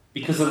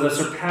 because of the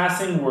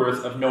surpassing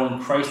worth of knowing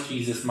Christ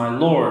Jesus my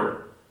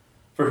Lord,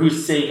 for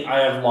whose sake I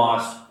have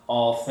lost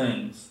all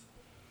things.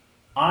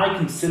 I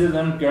consider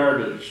them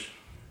garbage,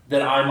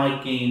 that I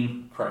might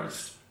gain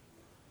Christ."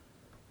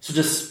 So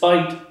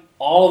despite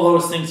all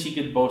of those things he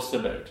could boast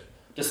about,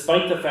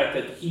 despite the fact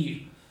that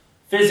he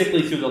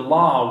physically through the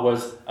law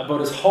was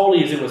about as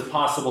holy as it was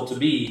possible to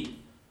be,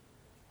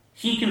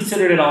 he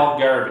considered it all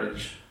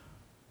garbage.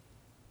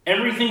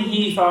 Everything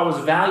he thought was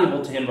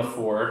valuable to him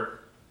before,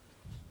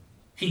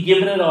 he'd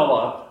given it all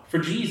up for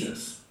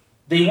Jesus.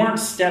 They weren't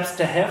steps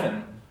to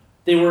heaven.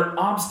 They were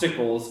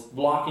obstacles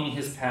blocking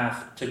his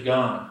path to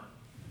God.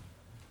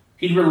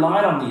 He'd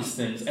relied on these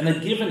things and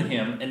had given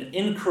him an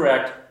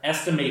incorrect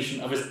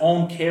estimation of his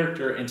own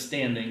character and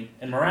standing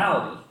and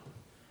morality.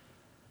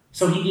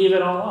 So he gave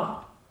it all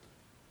up.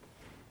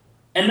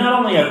 And not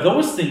only are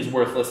those things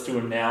worthless to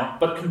him now,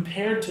 but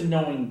compared to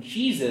knowing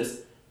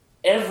Jesus,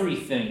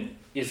 everything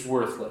is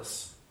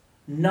worthless.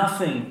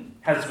 Nothing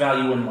has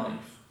value in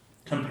life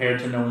compared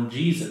to knowing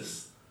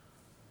Jesus.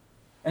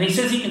 And he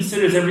says he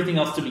considers everything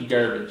else to be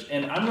garbage.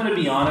 And I'm going to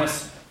be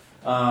honest,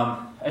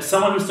 as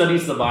someone who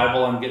studies the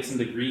Bible and gets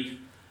into Greek,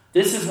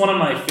 this is one of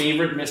my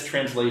favorite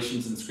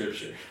mistranslations in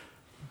Scripture.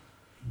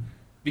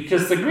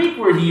 Because the Greek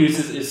word he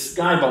uses is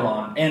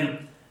skybalon,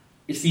 and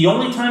it's the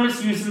only time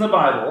it's used in the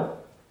Bible.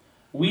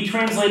 We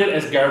translate it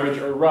as garbage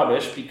or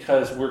rubbish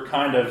because we're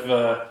kind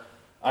of,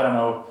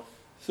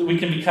 so we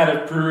can be kind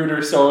of prude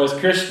or so as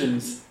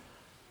Christians.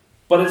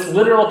 But its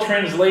literal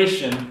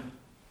translation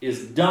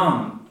is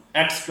dung,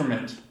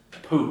 excrement,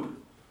 poop.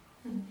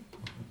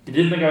 You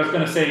didn't think I was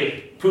going to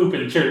say poop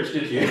in church,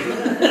 did you?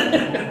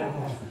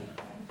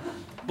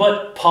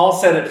 But Paul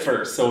said it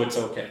first, so it's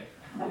okay.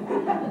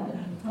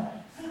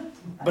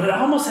 But it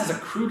almost has a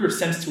cruder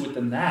sense to it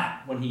than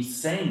that when he's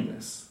saying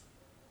this.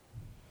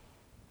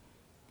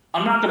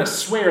 I'm not going to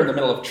swear in the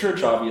middle of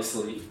church,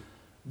 obviously,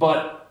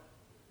 but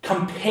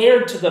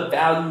compared to the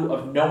value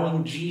of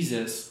knowing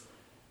Jesus,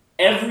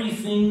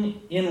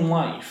 everything in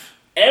life,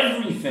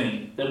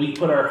 everything that we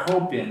put our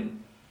hope in,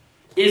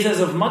 is as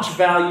of much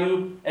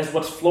value as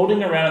what's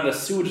floating around in the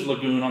sewage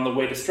lagoon on the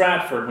way to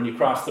Stratford when you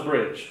cross the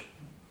bridge.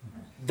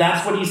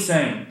 That's what he's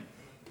saying.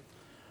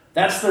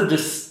 That's the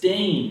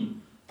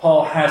disdain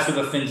Paul has for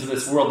the things of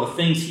this world, the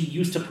things he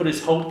used to put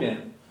his hope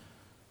in.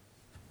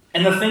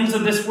 And the things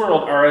of this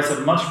world are as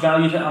of much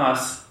value to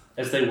us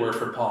as they were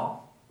for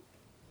Paul.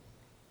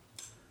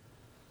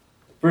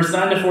 Verse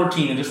 9 to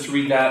 14, and just to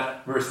read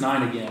that, verse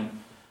 9 again.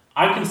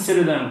 I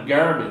consider them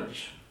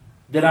garbage,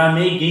 that I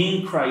may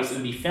gain Christ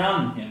and be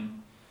found in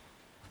him,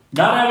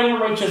 not having a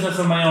righteousness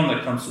of my own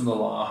that comes from the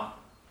law,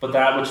 but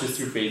that which is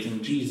through faith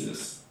in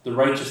Jesus, the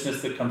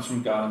righteousness that comes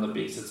from God on the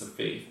basis of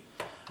faith.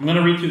 I'm going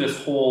to read through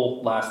this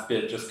whole last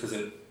bit just because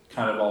it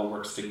kind of all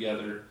works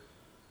together.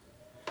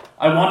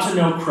 I want to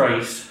know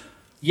Christ,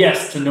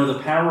 yes, to know the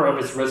power of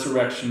his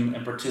resurrection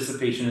and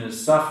participation in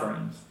his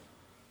sufferings,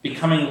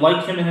 becoming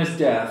like him in his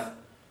death,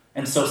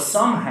 and so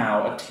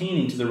somehow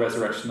attaining to the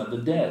resurrection of the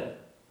dead.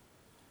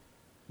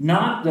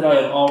 Not that I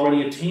have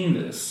already attained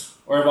this,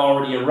 or have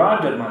already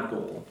arrived at my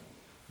goal,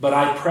 but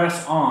I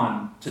press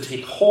on to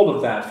take hold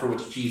of that for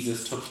which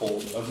Jesus took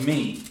hold of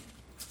me.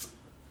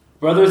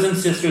 Brothers and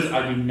sisters,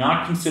 I do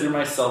not consider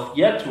myself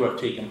yet to have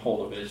taken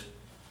hold of it,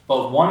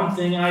 but one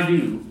thing I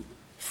do,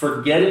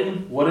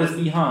 forgetting what is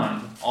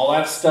behind, all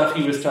that stuff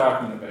he was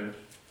talking about,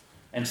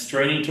 and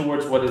straining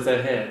towards what is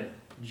ahead,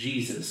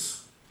 Jesus.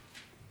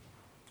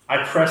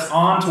 I press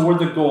on toward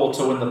the goal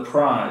to win the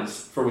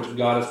prize for which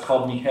God has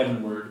called me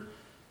heavenward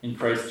in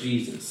Christ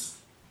Jesus.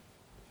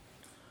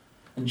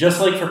 And just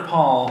like for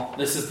Paul,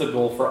 this is the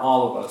goal for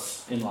all of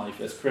us in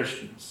life as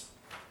Christians.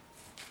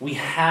 We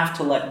have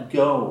to let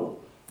go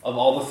of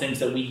all the things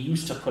that we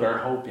used to put our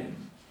hope in,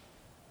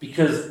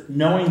 because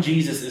knowing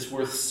Jesus is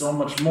worth so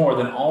much more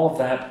than all of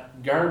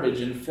that garbage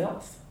and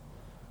filth.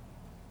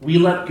 We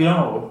let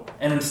go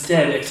and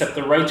instead accept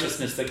the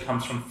righteousness that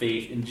comes from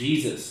faith in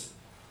Jesus.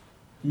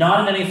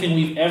 Not in anything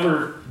we've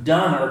ever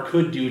done or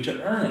could do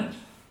to earn it.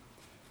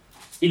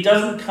 It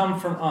doesn't come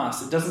from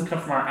us. It doesn't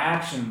come from our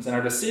actions and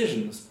our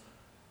decisions,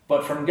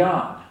 but from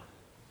God.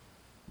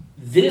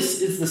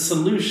 This is the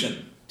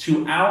solution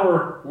to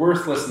our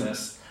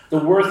worthlessness, the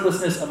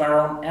worthlessness of our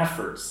own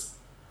efforts.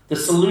 The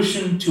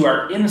solution to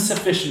our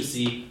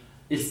insufficiency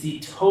is the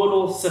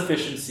total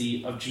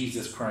sufficiency of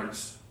Jesus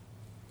Christ.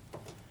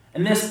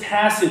 And this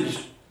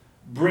passage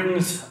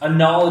brings a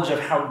knowledge of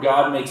how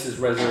God makes his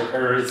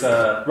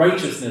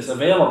righteousness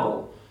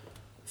available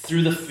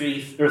through the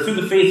faith or through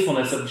the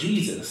faithfulness of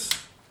Jesus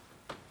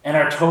and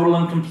our total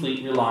and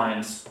complete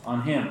reliance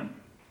on him.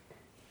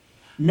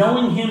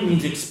 Knowing him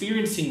means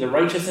experiencing the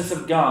righteousness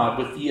of God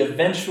with the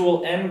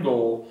eventual end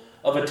goal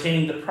of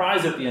attaining the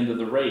prize at the end of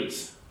the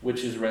race,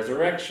 which is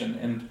resurrection.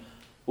 And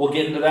we'll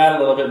get into that a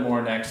little bit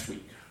more next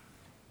week.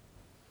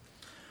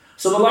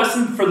 So the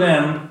lesson for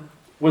them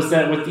was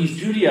that with these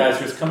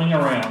Judaizers coming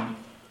around,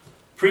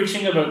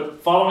 preaching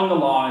about following the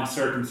law and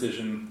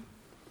circumcision,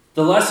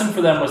 the lesson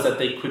for them was that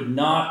they could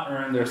not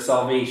earn their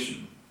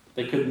salvation.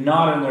 They could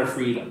not earn their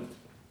freedom.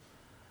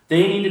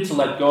 They needed to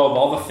let go of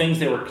all the things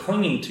they were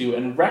clinging to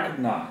and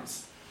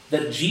recognize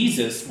that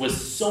Jesus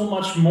was so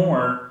much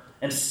more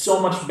and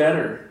so much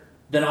better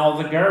than all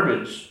the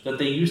garbage that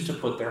they used to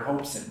put their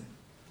hopes in.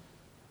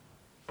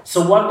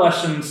 So what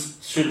lessons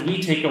should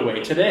we take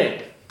away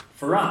today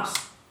for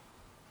us?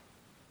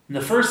 And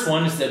the first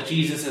one is that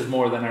Jesus is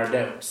more than our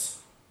doubts.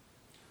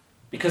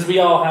 Because we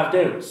all have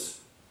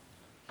doubts.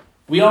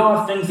 We all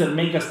have things that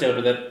make us doubt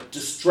or that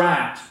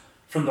distract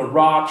from the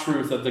raw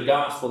truth of the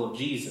gospel of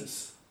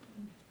Jesus.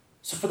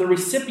 So for the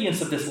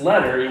recipients of this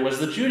letter, it was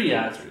the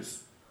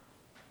Judaizers.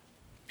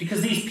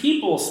 Because these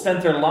people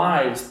spent their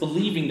lives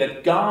believing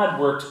that God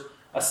worked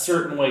a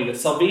certain way, that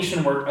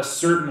salvation worked a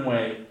certain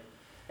way.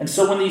 And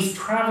so when these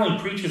traveling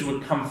preachers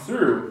would come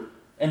through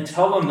and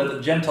tell them that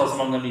the Gentiles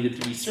among them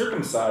needed to be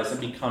circumcised and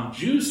become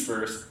Jews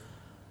first,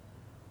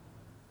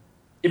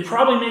 it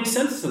probably made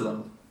sense to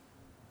them.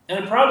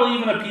 And it probably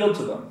even appealed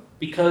to them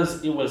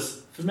because it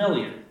was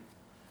familiar.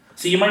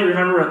 So you might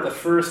remember at the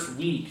first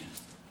week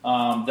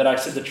that I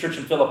said the church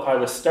in Philippi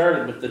was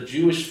started with the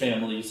Jewish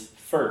families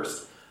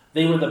first.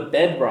 They were the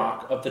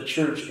bedrock of the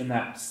church in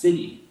that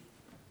city.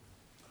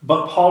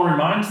 But Paul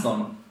reminds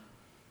them,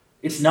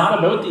 it's not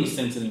about these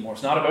things anymore.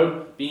 It's not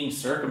about being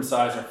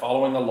circumcised or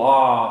following the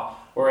law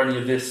or any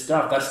of this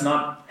stuff. That's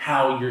not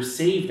how you're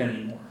saved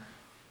anymore.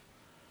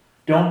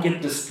 Don't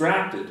get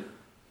distracted.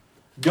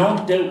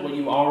 Don't doubt what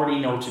you already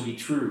know to be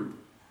true.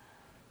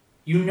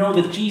 You know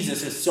that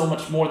Jesus is so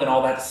much more than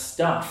all that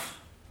stuff.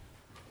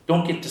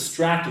 Don't get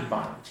distracted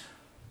by it.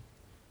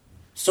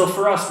 So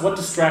for us, what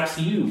distracts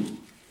you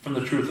from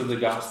the truth of the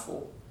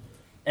gospel?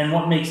 And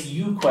what makes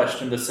you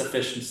question the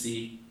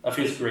sufficiency of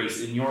his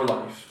grace in your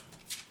life?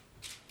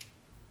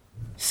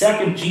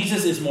 Second,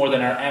 Jesus is more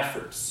than our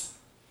efforts.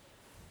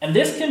 And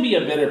this can be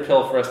a bitter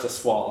pill for us to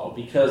swallow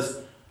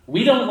because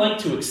we don't like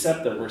to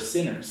accept that we're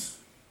sinners.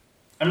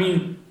 I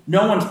mean,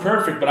 no one's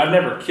perfect, but I've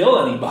never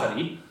killed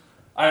anybody.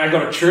 I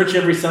go to church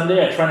every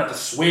Sunday. I try not to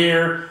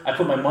swear. I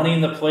put my money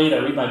in the plate. I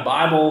read my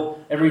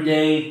Bible every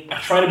day. I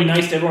try to be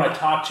nice to everyone I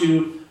talk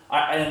to.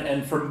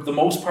 And for the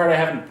most part, I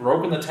haven't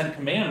broken the 10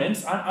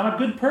 Commandments. I'm a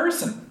good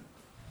person.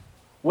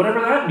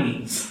 Whatever that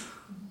means.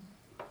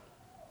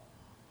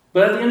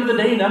 But at the end of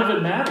the day, none of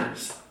it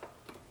matters.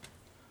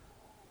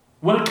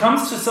 When it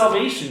comes to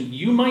salvation,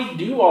 you might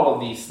do all of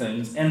these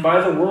things, and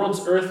by the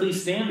world's earthly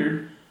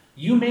standard,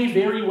 you may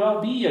very well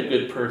be a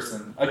good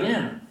person.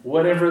 Again,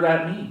 whatever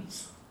that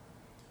means.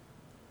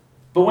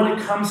 But when it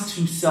comes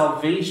to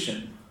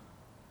salvation,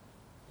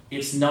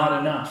 it's not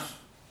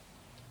enough.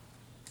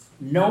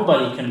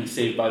 Nobody can be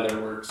saved by their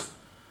works.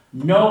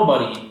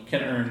 Nobody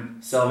can earn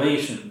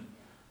salvation.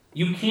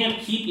 You can't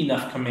keep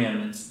enough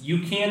commandments.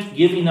 You can't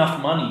give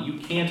enough money. You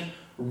can't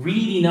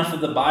read enough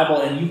of the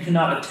Bible, and you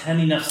cannot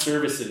attend enough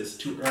services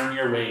to earn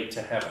your way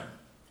to heaven.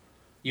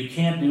 You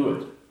can't do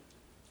it.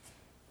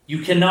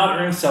 You cannot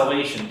earn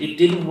salvation. It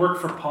didn't work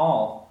for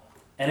Paul,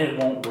 and it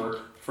won't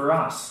work for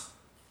us.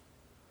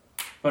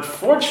 But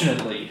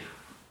fortunately,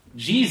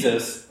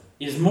 Jesus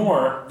is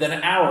more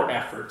than our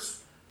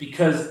efforts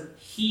because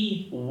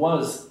he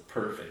was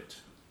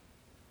perfect.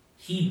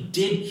 He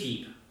did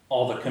keep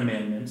all the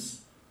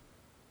commandments.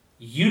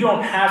 You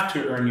don't have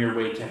to earn your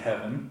way to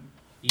heaven.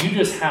 You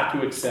just have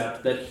to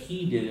accept that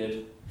he did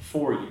it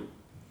for you.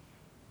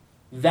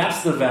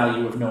 That's the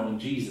value of knowing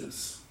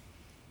Jesus.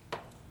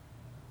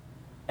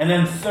 And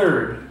then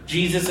third,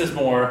 Jesus is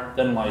more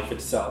than life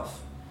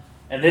itself.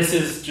 And this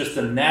is just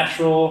a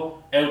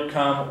natural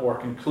outcome or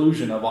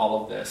conclusion of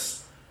all of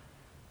this.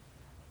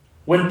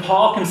 When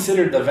Paul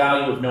considered the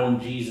value of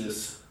knowing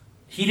Jesus,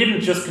 he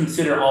didn't just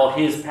consider all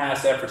his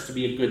past efforts to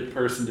be a good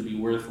person to be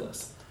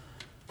worthless.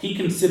 He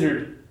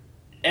considered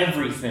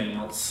everything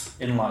else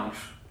in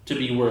life to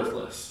be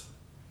worthless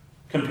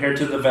compared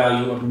to the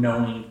value of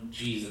knowing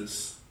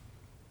Jesus.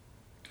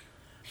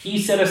 He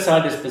set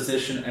aside his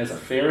position as a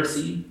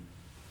Pharisee.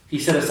 He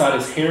set aside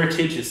his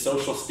heritage, his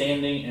social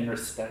standing, and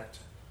respect.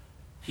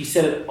 He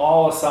set it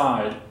all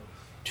aside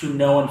to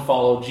know and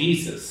follow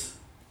Jesus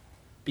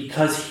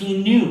because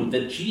he knew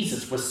that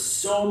Jesus was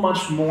so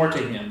much more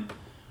to him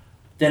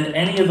than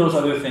any of those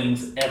other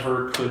things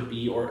ever could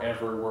be or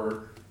ever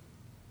were.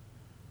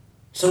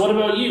 So what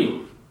about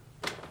you?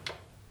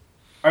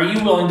 Are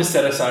you willing to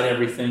set aside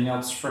everything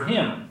else for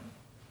him?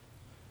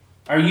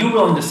 Are you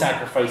willing to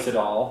sacrifice it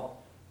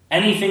all?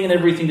 Anything and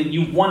everything that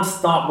you once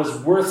thought was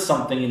worth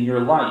something in your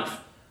life?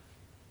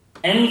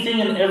 Anything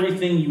and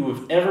everything you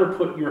have ever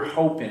put your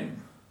hope in?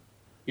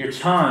 Your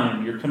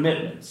time, your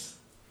commitments?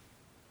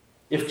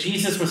 If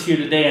Jesus was here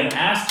today and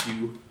asked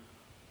you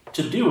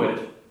to do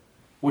it,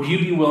 would you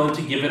be willing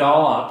to give it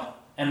all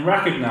up and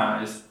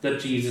recognize that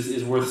Jesus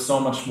is worth so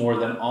much more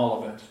than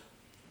all of it?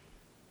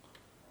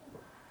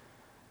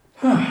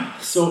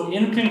 So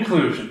in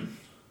conclusion,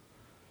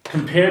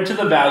 compared to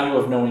the value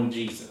of knowing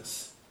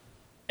Jesus,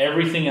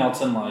 everything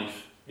else in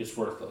life is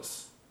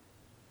worthless.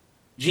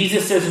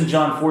 Jesus says in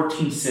John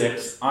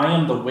 14:6, I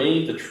am the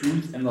way, the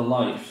truth, and the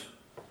life.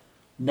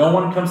 No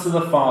one comes to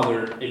the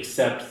Father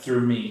except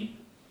through me.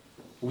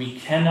 We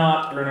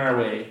cannot earn our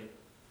way.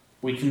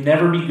 We can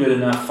never be good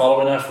enough,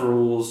 follow enough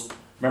rules,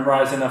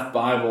 memorize enough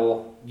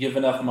Bible, give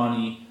enough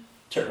money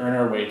to earn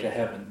our way to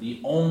heaven. The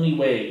only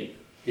way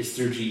is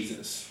through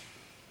Jesus.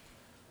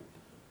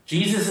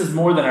 Jesus is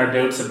more than our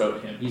doubts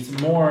about him. He's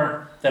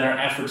more than our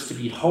efforts to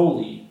be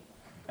holy,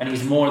 and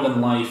he's more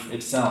than life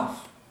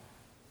itself.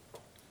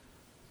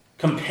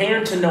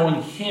 Compared to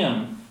knowing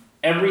him,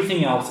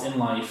 everything else in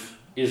life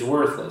is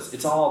worthless.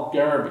 It's all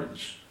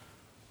garbage.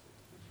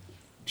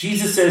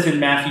 Jesus says in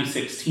Matthew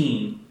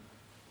 16,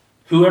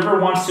 whoever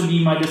wants to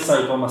be my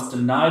disciple must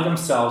deny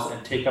themselves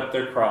and take up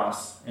their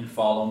cross and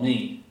follow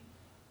me.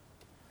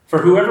 For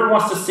whoever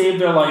wants to save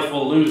their life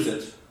will lose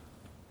it.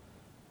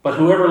 But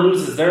whoever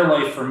loses their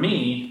life for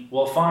me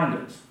will find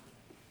it.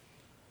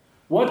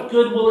 What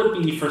good will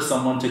it be for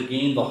someone to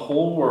gain the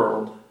whole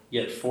world,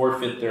 yet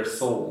forfeit their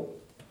soul?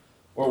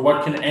 Or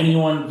what can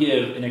anyone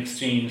give in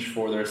exchange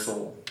for their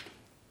soul?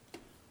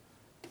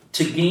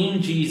 To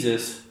gain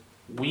Jesus,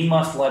 we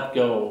must let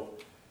go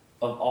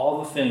of all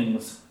the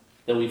things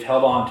that we've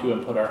held on to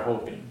and put our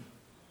hope in.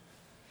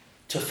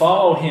 To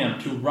follow him,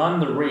 to run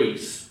the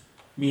race,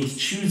 means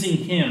choosing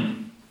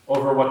him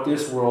over what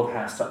this world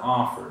has to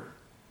offer.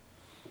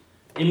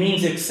 It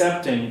means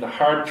accepting the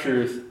hard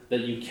truth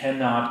that you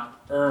cannot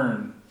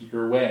earn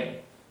your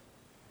way.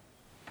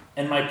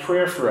 And my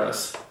prayer for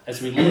us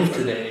as we live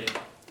today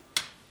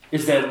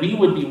is that we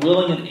would be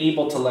willing and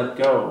able to let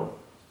go,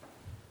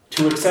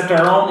 to accept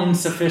our own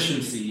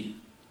insufficiency,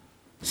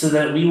 so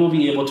that we will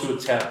be able to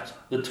accept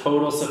the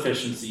total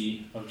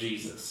sufficiency of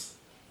Jesus.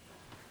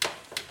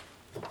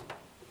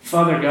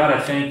 Father God, I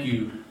thank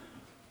you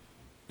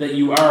that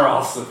you are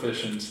all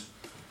sufficient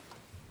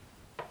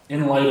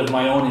in light of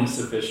my own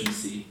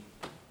insufficiency.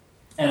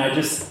 And I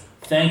just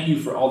thank you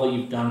for all that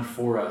you've done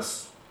for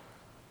us.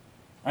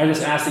 I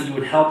just ask that you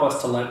would help us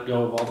to let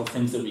go of all the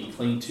things that we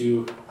cling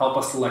to, help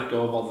us to let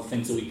go of all the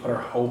things that we put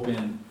our hope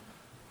in,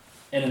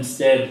 and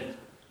instead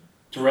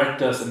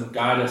direct us and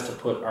guide us to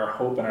put our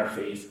hope and our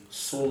faith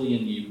solely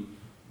in you.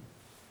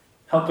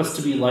 Help us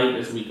to be light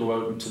as we go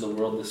out into the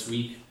world this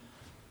week.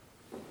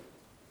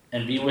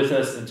 and be with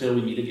us until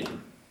we meet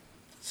again.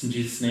 It's in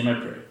Jesus' name I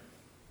pray.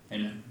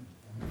 Amen.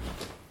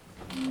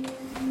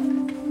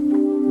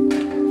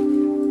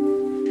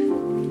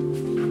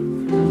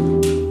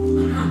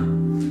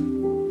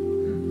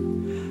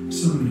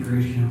 So many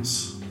great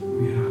hymns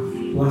we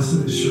have.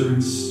 Blessed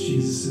assurance,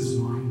 Jesus is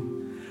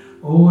mine.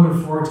 Oh, what a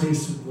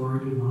foretaste of glory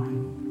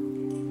divine.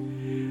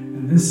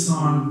 And this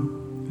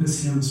song,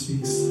 this hymn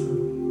speaks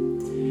to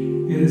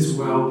it is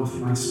well with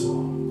my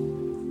soul.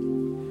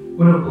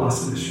 What a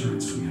blessed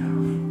assurance we have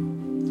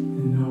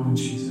in knowing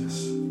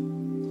Jesus.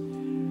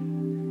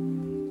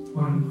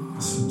 What an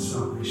awesome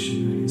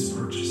salvation that He has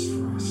purchased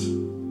for us.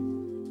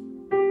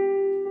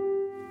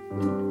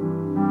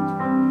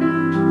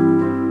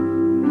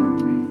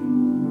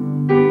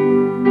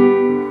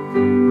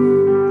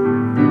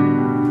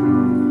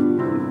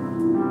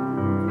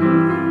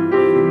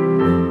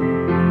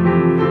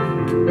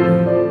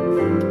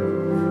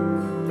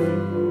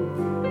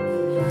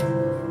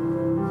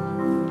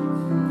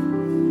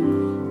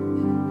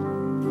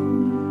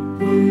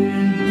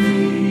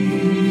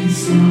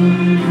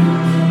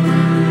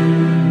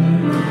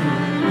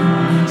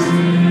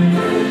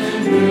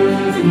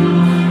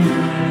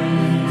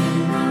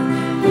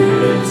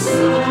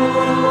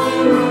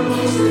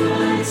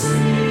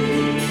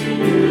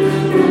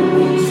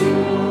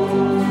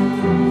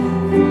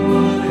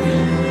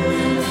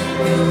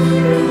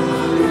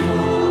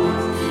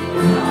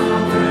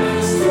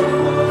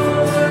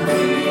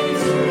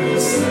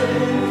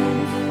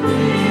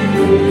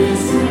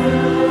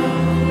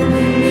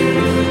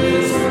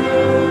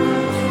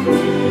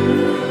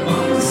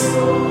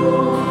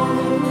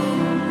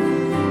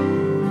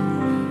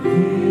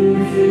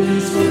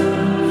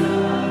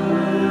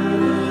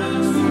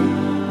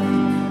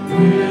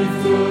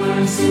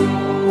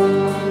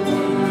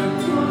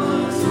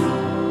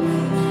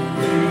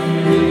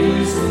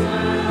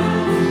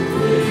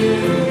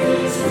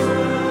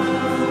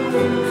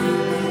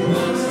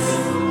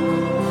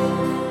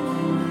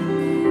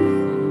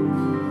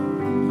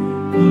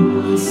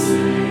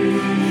 Say